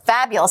or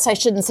fabulous, I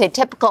shouldn't say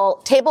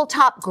typical,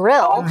 tabletop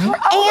grill. And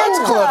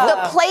the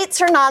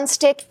plates are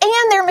nonstick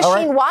and they're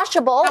machine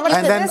washable.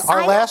 And then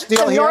our last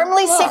deal here?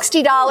 Normally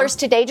 $60,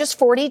 today just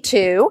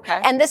 $42.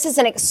 And this is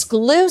an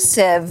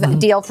exclusive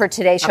deal for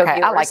today's show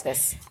viewers. I like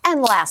this.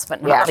 And last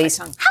but not least,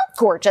 how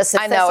gorgeous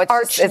is this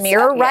arched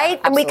mirror, right?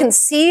 And we can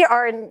see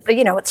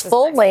it's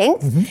full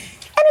length. And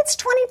it's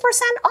 20%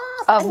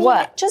 off. Of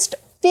what? Just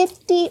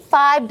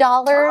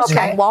 $55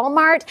 at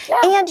Walmart.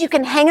 And you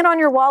can hang it on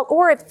your wall,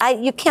 or if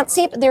you can't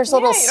see it, but there's a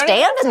little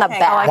stand in the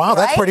back. Wow,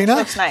 that's pretty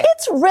nice.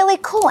 It's really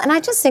cool, and I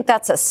just think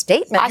that's a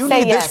statement. You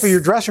need this for your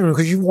dressing room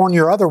because you've worn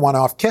your other one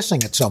off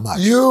kissing it so much.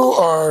 You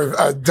are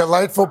a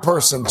delightful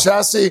person.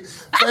 Chassie,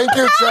 thank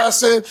you,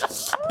 Chassie.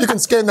 You can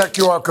scan that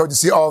QR code to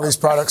see all these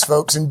products,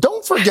 folks. And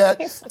don't forget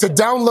to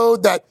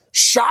download that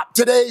Shop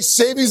Today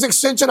savings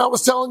extension I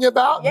was telling you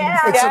about.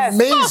 It's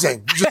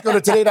amazing. You just go to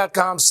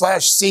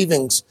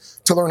today.com/savings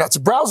to learn that. It's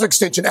a browser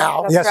extension,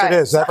 Al. Yes, it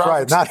is. That's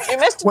right.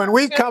 When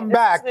we come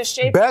back,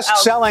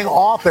 best-selling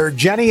author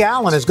Jenny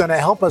Allen is going to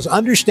help us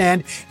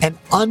understand and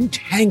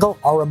untangle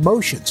our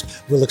emotions.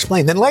 We'll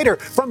explain. Then later,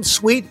 from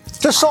sweet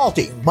to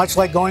salty, much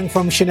like going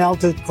from Chanel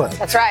to Craig.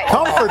 That's right.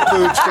 Comfort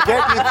foods to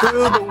get you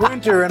through the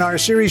winter in our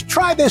series.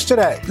 Try this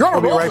today. We'll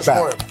be right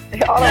back.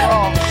 On a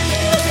roll.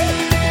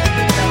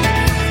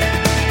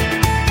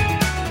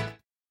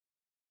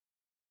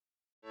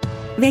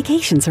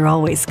 Vacations are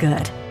always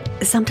good.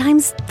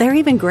 Sometimes they're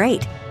even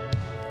great.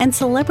 And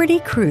Celebrity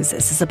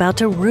Cruises is about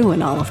to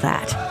ruin all of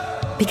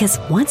that. Because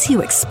once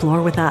you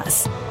explore with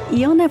us,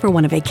 you'll never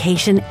want a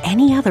vacation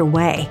any other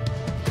way.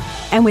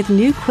 And with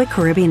new Quick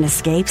Caribbean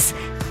Escapes,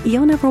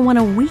 you'll never want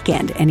a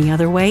weekend any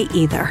other way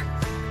either.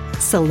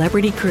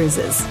 Celebrity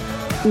Cruises.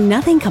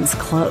 Nothing comes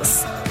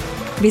close.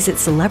 Visit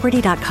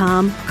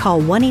Celebrity.com,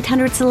 call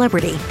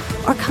 1-800-CELEBRITY,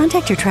 or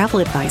contact your travel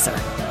advisor.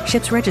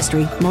 Ships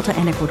Registry, Malta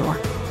and Ecuador.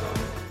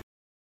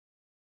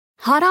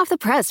 Hot off the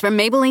press from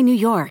Maybelline, New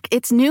York,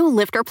 it's new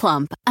Lifter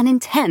Plump, an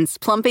intense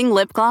plumping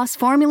lip gloss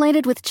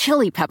formulated with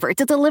chili pepper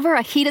to deliver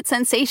a heated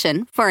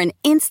sensation for an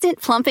instant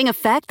plumping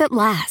effect that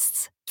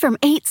lasts. From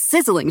 8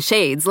 sizzling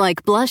shades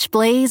like Blush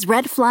Blaze,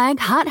 Red Flag,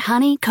 Hot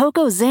Honey,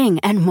 Cocoa Zing,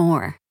 and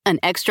more. An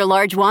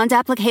extra-large wand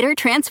applicator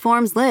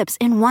transforms lips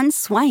in one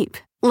swipe.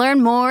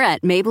 Learn more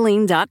at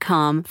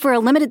Maybelline.com. For a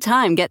limited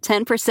time, get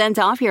 10%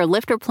 off your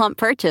Lifter Plump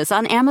purchase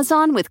on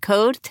Amazon with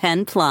code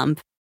 10PLUMP.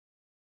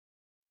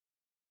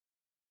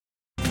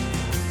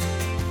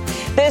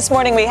 This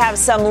morning, we have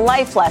some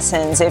life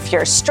lessons. If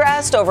you're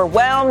stressed,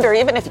 overwhelmed, or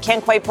even if you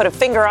can't quite put a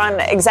finger on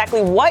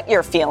exactly what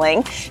you're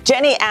feeling,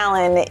 Jenny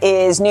Allen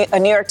is a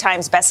New York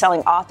Times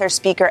bestselling author,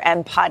 speaker,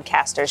 and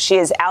podcaster. She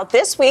is out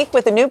this week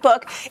with a new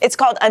book. It's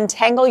called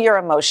Untangle Your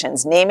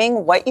Emotions,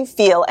 Naming What You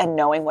Feel and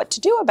Knowing What to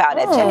Do About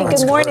It. Jenny,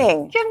 good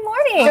morning. Good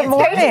morning. Good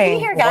morning. It's great to be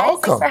here, guys.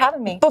 Welcome. Thanks for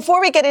having me.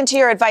 Before we get into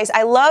your advice,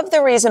 I love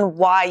the reason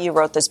why you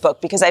wrote this book,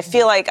 because I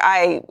feel like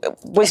I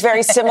was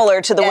very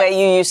similar to the way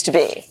you used to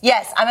be.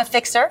 Yes, I'm a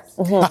fixer.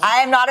 I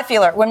am not a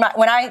feeler. When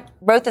I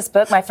wrote this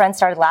book, my friends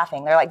started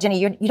laughing. They're like, Jenny,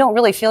 you don't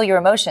really feel your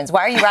emotions.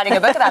 Why are you writing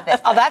a book about this?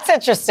 Oh, that's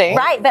interesting.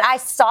 Right, but I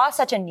saw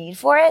such a need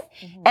for it,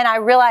 and I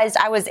realized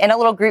I was in a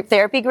little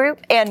therapy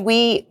group, and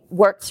we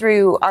worked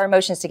through our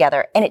emotions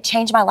together, and it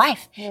changed my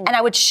life. And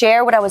I would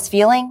share what I was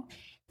feeling.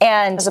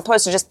 And as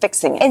opposed to just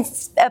fixing it.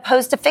 As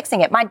opposed to fixing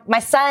it. My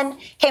son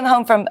came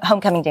home from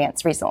homecoming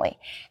dance recently,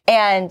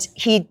 and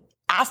he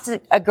asked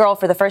a girl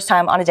for the first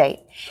time on a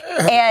date,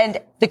 and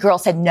the girl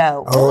said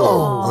no.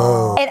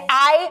 And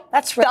I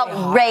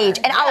felt rage,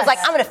 and I was like,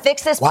 I'm going to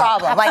fix this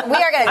problem. Like, we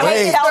are going to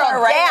take this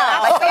girl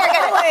down.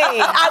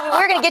 Like,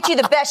 we're going to get you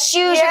the best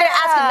shoes. You're going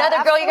to ask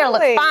another girl. You're going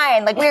to look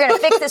fine. Like, we're going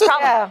to fix this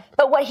problem.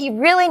 But what he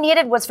really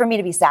needed was for me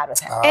to be sad with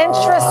him.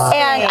 Interesting.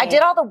 And I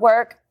did all the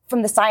work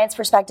from the science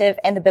perspective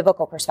and the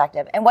biblical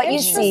perspective. And what you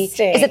see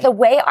is that the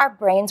way our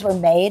brains were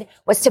made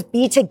was to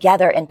be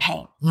together in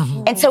pain.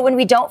 And so when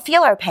we don't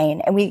feel our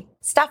pain and we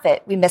stuff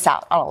it, we miss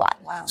out on a lot.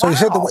 Wow. So you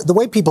said the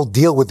way people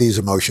deal with these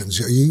emotions,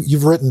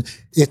 you've written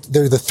it,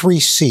 they're the 3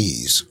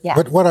 C's. Yeah.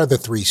 But what are the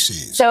 3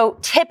 C's? So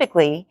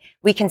typically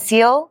we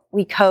conceal,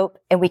 we cope,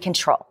 and we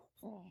control.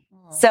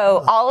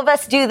 So all of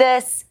us do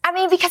this,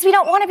 because we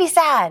don't want to be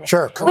sad.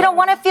 Sure. Correct. We don't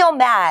want to feel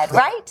mad,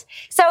 right?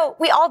 So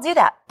we all do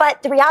that.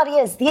 But the reality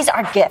is these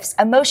are gifts.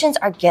 Emotions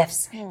are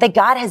gifts that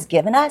God has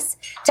given us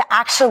to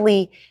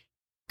actually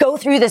go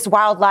through this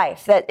wild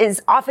life that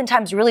is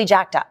oftentimes really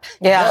jacked up.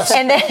 Yeah.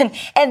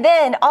 And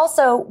then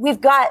also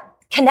we've got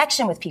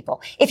connection with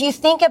people. If you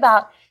think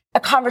about a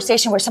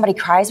conversation where somebody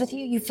cries with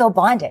you, you feel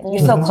bonded. You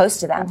feel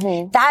close to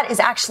them. That is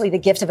actually the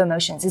gift of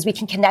emotions, is we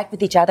can connect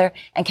with each other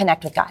and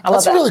connect with God.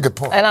 That's a really good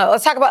point. I know.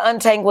 Let's talk about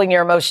untangling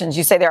your emotions.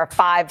 You say there are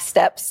 5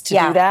 steps to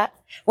do that.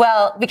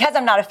 Well, because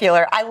I'm not a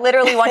feeler, I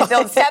literally want to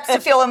build steps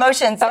to feel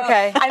emotions. So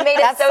I made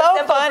it so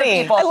simple funny.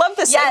 for people. I love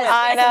this. Yes,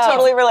 I know. I can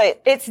totally relate.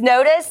 It's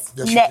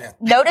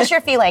notice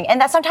your feeling.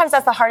 And sometimes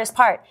that's the hardest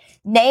part.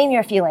 Name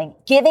your feeling.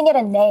 Giving it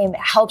a name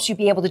helps you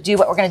be able to do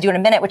what we're going to do in a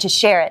minute, which is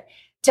share it.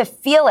 To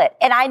feel it.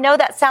 And I know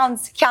that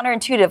sounds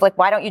counterintuitive, like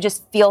why don't you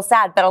just feel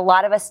sad? But a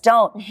lot of us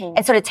don't.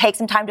 And so to take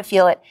some time to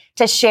feel it,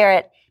 to share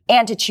it,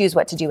 and to choose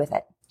what to do with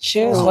it.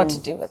 Choose what to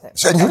do with it.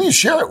 So, and who do you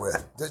share it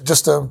with?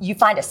 You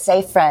find a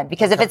safe friend,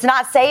 because if it's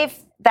not safe,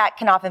 that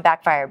can often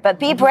backfire. But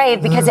be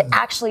brave, because it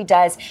actually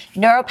does.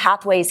 Neural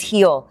pathways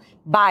heal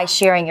by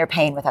sharing your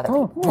pain with other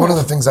people. One of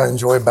the things I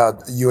enjoy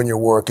about you and your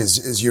work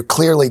is you're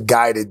clearly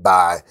guided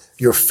by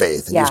your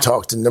faith. And you've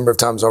talked a number of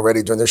times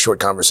already during this short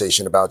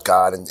conversation about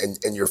God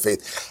and your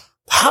faith.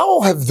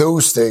 How do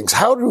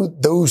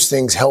those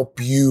things help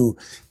you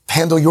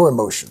handle your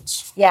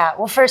emotions? Yeah,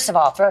 well, first of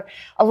all, for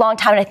a long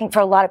time, and I think for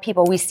a lot of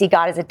people, we see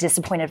God as a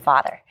disappointed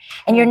father.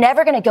 And you're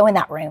never going to go in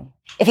that room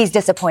if he's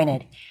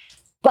disappointed.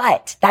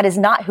 But that is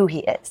not who he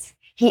is.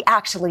 He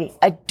actually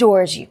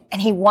adores you, and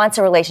he wants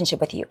a relationship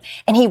with you,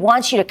 and he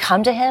wants you to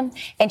come to him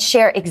and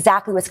share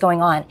exactly what's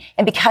going on.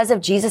 And because of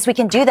Jesus, we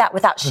can do that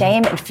without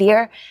shame and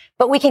fear,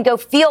 but we can go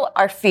feel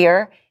our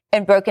fear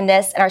and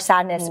brokenness and our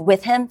sadness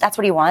with him. That's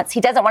what he wants. He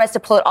doesn't want us to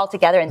pull it all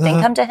together and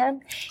then come to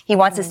him. He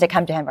wants us to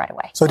come to him right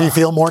away. So do you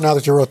feel more now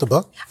that you wrote the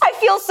book? I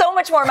feel so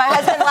much more. My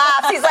husband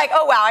laughs. He's like,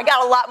 oh, wow, I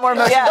got a lot more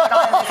emotion going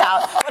on in this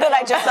house. What did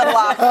I just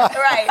unlock?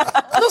 Right.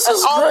 This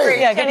is all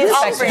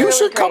great. Three. You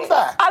should come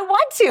back. I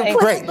want to.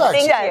 Great.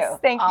 Thank you.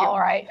 Thank you. All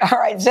right.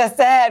 Just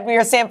ahead, we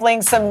are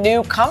sampling some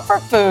new comfort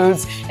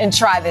foods, and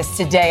try this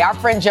today. Our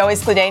friend Joey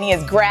Skladany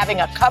is grabbing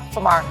a cup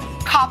from our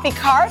coffee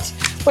cart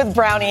with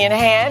brownie in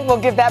hand. We'll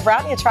give that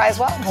brownie a try as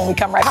well when we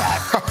come right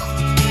back.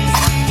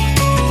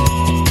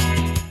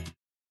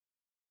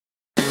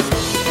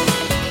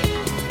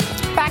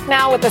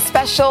 now with a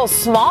special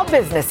small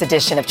business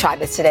edition of Try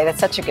This Today.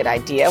 That's such a good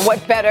idea.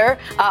 What's better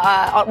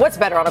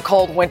on a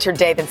cold winter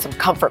day than some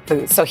comfort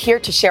food? So here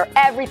to share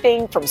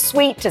everything from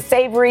sweet to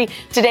savory,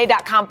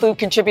 Today.com food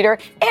contributor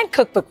and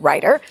cookbook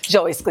writer,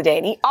 Joey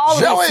Skladany. All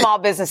of these small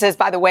businesses,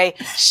 by the way,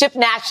 ship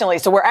nationally.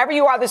 So wherever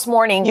you are this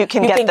morning, you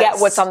can get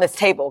what's on this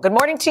table. Good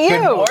morning to you.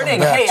 Good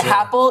morning. Hey,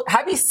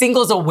 happy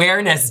Singles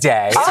Awareness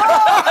Day.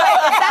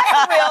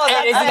 That's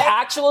real. It is an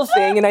actual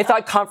thing, and I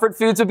thought comfort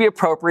foods would be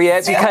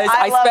appropriate because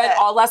I spent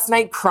all last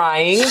night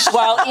crying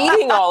while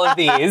eating all of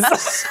these.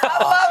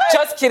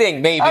 Just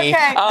kidding, maybe.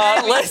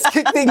 Okay, let's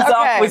kick things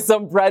off with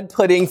some bread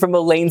pudding from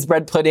Elaine's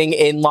Bread Pudding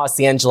in Los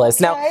Angeles.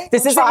 Now,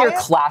 this isn't your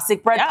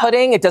classic bread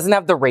pudding. It doesn't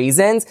have the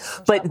raisins,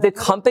 but the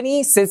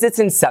company, since its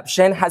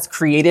inception, has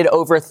created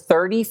over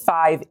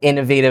 35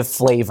 innovative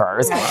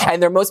flavors.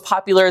 And their most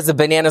popular is the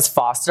Bananas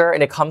Foster,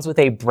 and it comes with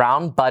a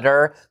brown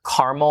butter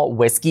caramel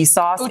whiskey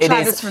sauce. It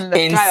is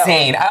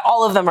insane.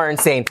 All of them are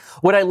insane.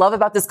 What I love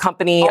about this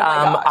company,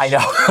 I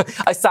know,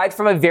 aside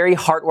from a very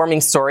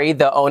heartwarming story,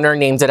 the owner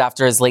named it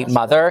after his late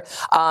mother,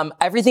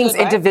 everything's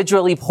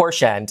individually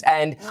portioned.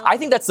 And I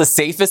think that's the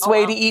safest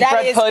way to eat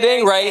bread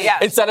pudding, right? Yeah.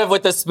 Instead of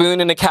with a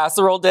spoon in a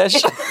casserole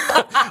dish,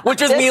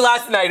 which was me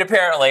last night,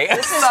 apparently.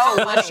 This is so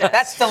delicious.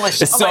 That's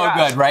delicious. It's so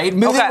good, right?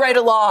 Moving right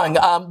along.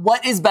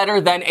 What is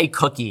better than a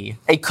cookie?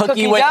 A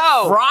cookie with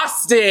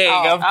frosting,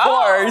 of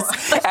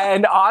course.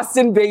 And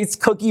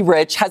Austin-based Cookie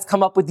Rich has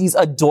come up with these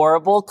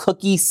adorable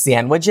cookie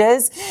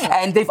sandwiches.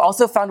 And they've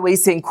also found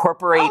ways to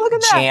incorporate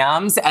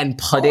jams and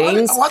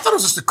puddings. I thought it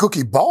was just a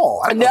cookie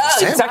ball. No,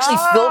 it's actually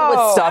filled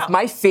with stuff.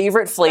 My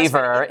favorite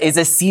flavor is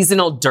a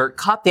seasonal dirt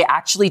cup. They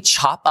actually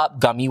chop up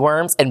gummy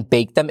worms and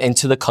bake them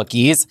into the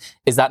cookies.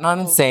 Is that not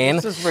insane?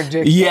 This is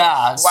ridiculous.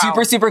 Yeah,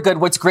 super, super good.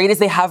 What's great is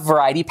they have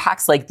variety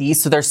packs like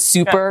these, so they're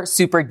super,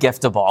 super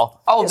giftable.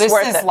 Oh, this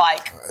is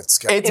like...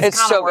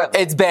 It's so good.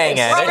 It's banging.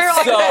 It's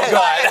so good.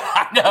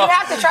 I know. You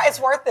have to try. It's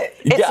worth it.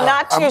 It's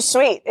not too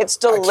sweet. It's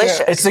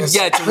delicious.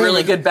 It's a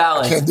really good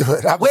balance. I can't do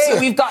it. Wait,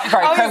 we've got...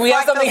 Craig, we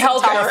have something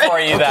healthier for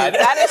you then.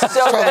 That is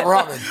so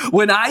good.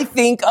 When I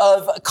think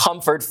of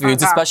comfort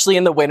foods, especially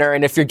in the winter,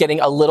 and if you're getting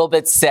a little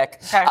bit sick,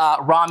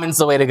 ramen's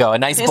the way to go. A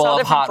nice bowl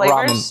of hot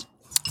ramen.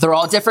 They're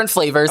all different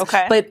flavors,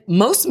 but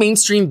most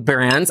mainstream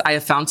brands I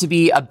have found to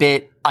be a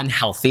bit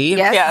unhealthy.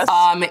 Yes.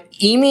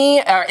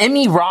 Emi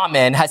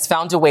Ramen has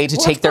found a way to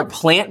take their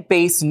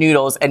plant-based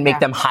noodles and make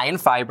them high in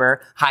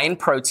fiber, high in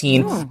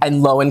protein,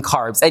 and low in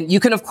carbs. And you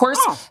can, of course,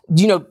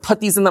 put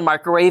these in the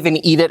microwave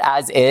and eat it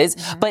as is,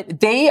 but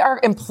they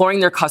are imploring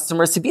their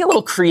customers to be a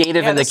little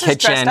creative in the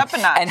kitchen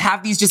and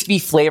have these just be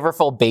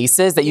flavorful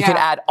bases that you can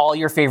add all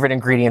your favorite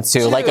ingredients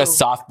to, like a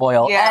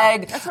soft-boiled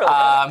egg. That's really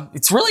good.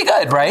 It's really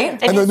good,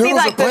 right? And you see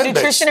like the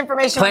nutrition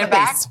information on the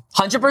back?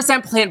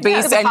 100%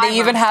 plant-based, and they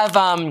even have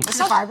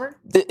fiber?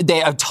 They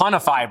have a ton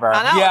of fiber.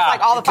 I know, it's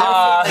like all the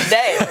fiber in the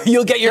day.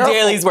 You'll get your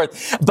daily's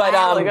worth. But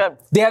really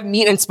they have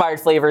meat-inspired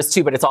flavors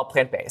too, but it's all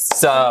plant-based.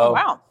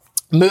 So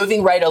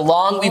moving right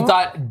along, we've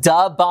got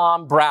Da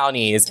Bomb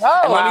Brownies.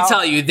 And let me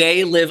tell you,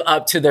 they live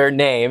up to their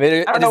name. It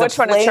is a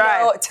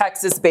Plano,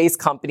 Texas-based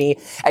company.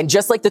 And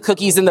just like the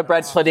cookies and the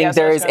bread pudding,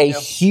 there is a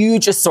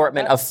huge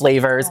assortment of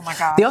flavors. Oh my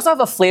God. They also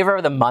have a Flavor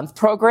of the Month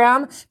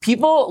program.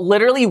 People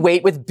literally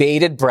wait with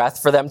bated breath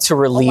for them to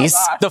release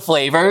the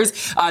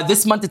flavors.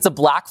 This month, it's a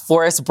Black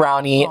Forest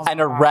Brownie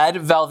and a Red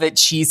Velvet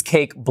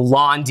Cheesecake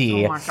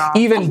Blondie.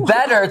 Even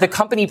better, the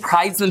company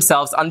prides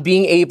themselves on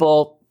being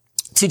able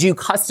to do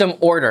custom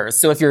orders.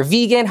 So if you're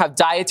vegan, have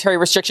dietary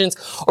restrictions,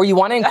 or you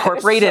want to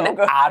incorporate an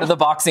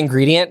out-of-the-box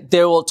ingredient,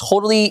 they will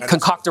totally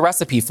concoct a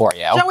recipe for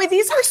you. Joey,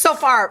 these are so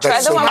far.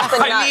 Try the one with the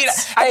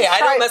nuts. I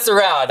don't mess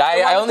around.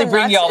 I only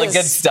bring you all the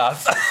good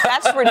stuff.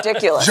 That's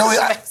ridiculous. Joey,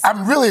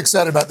 I'm really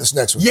excited about this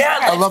next one. Yeah,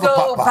 I love a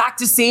pot pie. Back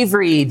to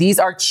savory. These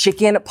are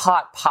chicken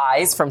pot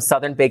pies from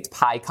Southern Baked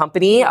Pie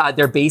Company.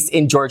 They're based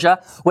in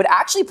Georgia. What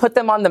actually put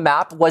them on the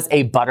map was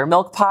a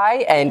buttermilk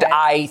pie, and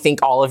I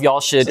think all of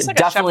y'all should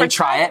definitely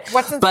try it.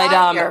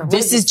 But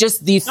this is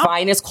just the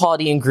finest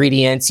quality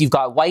ingredients. You've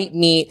got white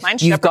meat,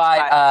 you've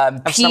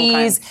got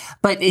peas,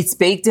 but it's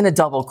baked in a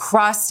double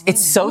crust.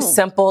 It's so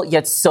simple,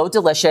 yet so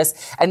delicious.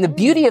 And the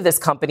beauty of this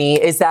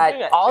company is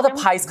that all the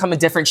pies come in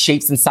different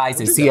shapes and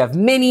sizes. So you have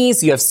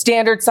minis, you have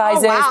standard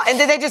sizes. Oh, wow. And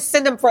did they just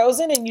send them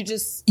frozen and you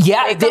just...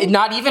 Yeah,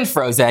 not even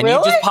frozen. Really?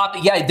 You just pop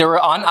it. Yeah, they were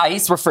on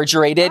ice,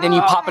 refrigerated, and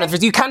you pop it in the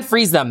fridge. You can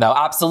freeze them, though,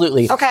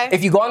 absolutely. Okay.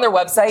 If you go on their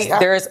website,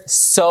 there is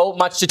so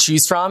much to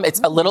choose from. It's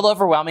a little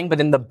overwhelming, but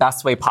in the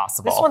best way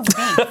possible. This one's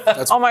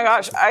beef. Oh my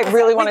gosh, I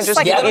really want to just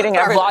keep eating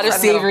everything. A lot of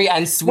savory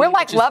and sweet. We're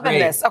like loving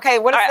this. Okay,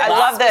 what is I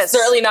love this.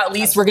 Certainly not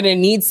least, we're going to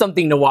need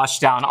something to wash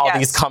down all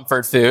these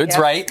comfort foods,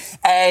 right?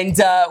 And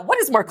what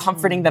is more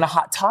comforting than a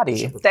hot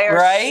tottie,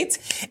 right?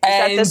 Is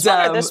that this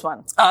one or this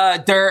one?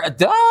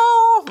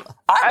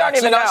 I'm don't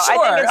even know. not sure.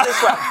 I think it's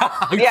this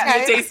one.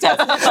 Yeah, taste test.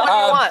 What do you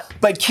want?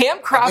 But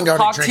Camp Craft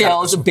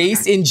Cocktails,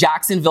 based in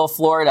Jacksonville,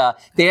 Florida,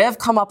 they have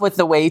come up with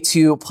a way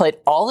to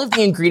put all of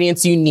the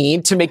ingredients you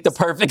need to make the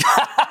perfect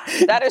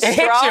That is It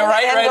strong. hits you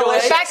right the away.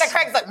 fact that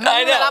Craig's like,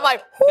 I know. and I'm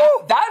like,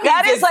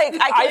 that is like,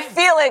 I can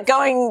feel it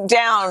going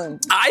down.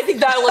 I think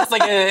that looks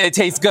like it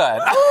tastes good.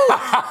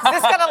 Is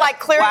this going to like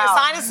clear your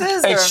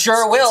sinuses? It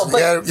sure will.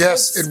 But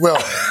yes, it will.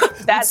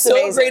 That's so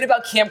amazing. great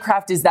about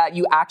Campcraft is that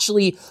you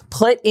actually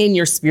put in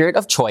your spirit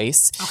of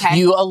choice. Okay.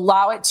 You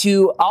allow it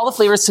to, all the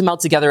flavors to melt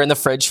together in the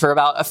fridge for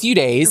about a few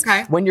days.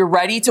 Okay. When you're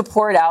ready to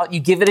pour it out, you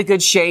give it a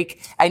good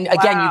shake. And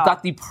again, you've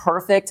got the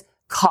perfect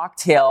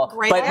cocktail,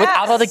 but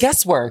without all the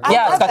guesswork. I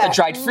It's love got the that.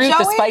 dried fruit,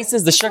 the Joey,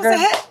 spices, the this sugar. was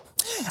a hit.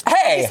 Hey,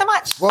 Thank you so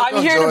much.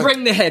 I'm here to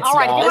bring the hits. All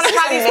right, if you y'all. want to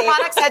try these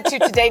products, head to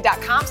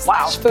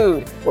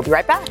today.com/food. We'll be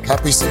right back.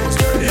 Happy Singles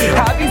Day.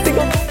 Happy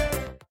Singles Day.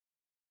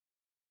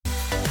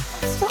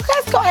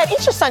 Go ahead,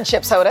 eat your sun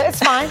chip soda. It's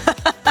fine.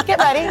 Get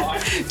ready.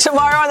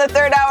 Tomorrow on the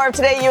third hour of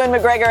Today, Ewan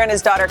McGregor and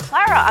his daughter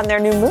Clara on their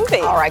new movie.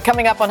 All right,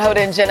 coming up on Hoda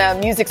and Jenna,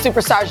 music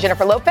superstars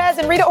Jennifer Lopez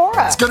and Rita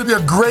Ora. It's going to be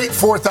a great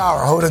fourth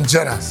hour, Hoda and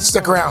Jenna.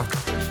 Stick around.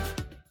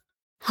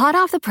 Hot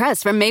off the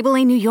press from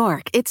Maybelline, New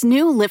York, it's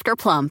new Lifter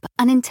Plump,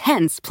 an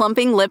intense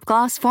plumping lip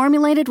gloss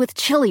formulated with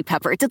chili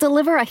pepper to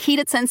deliver a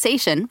heated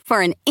sensation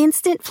for an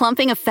instant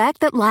plumping effect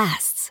that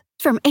lasts.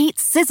 From 8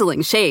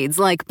 sizzling shades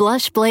like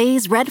Blush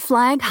Blaze, Red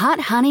Flag,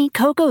 Hot Honey,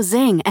 Cocoa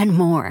Zing, and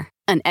more.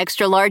 An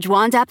extra-large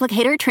wand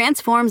applicator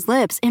transforms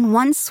lips in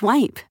one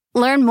swipe.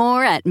 Learn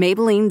more at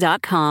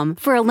Maybelline.com.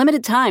 For a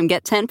limited time,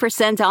 get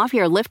 10% off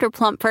your Lifter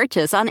Plump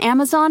purchase on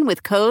Amazon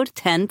with code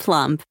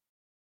 10PLUMP.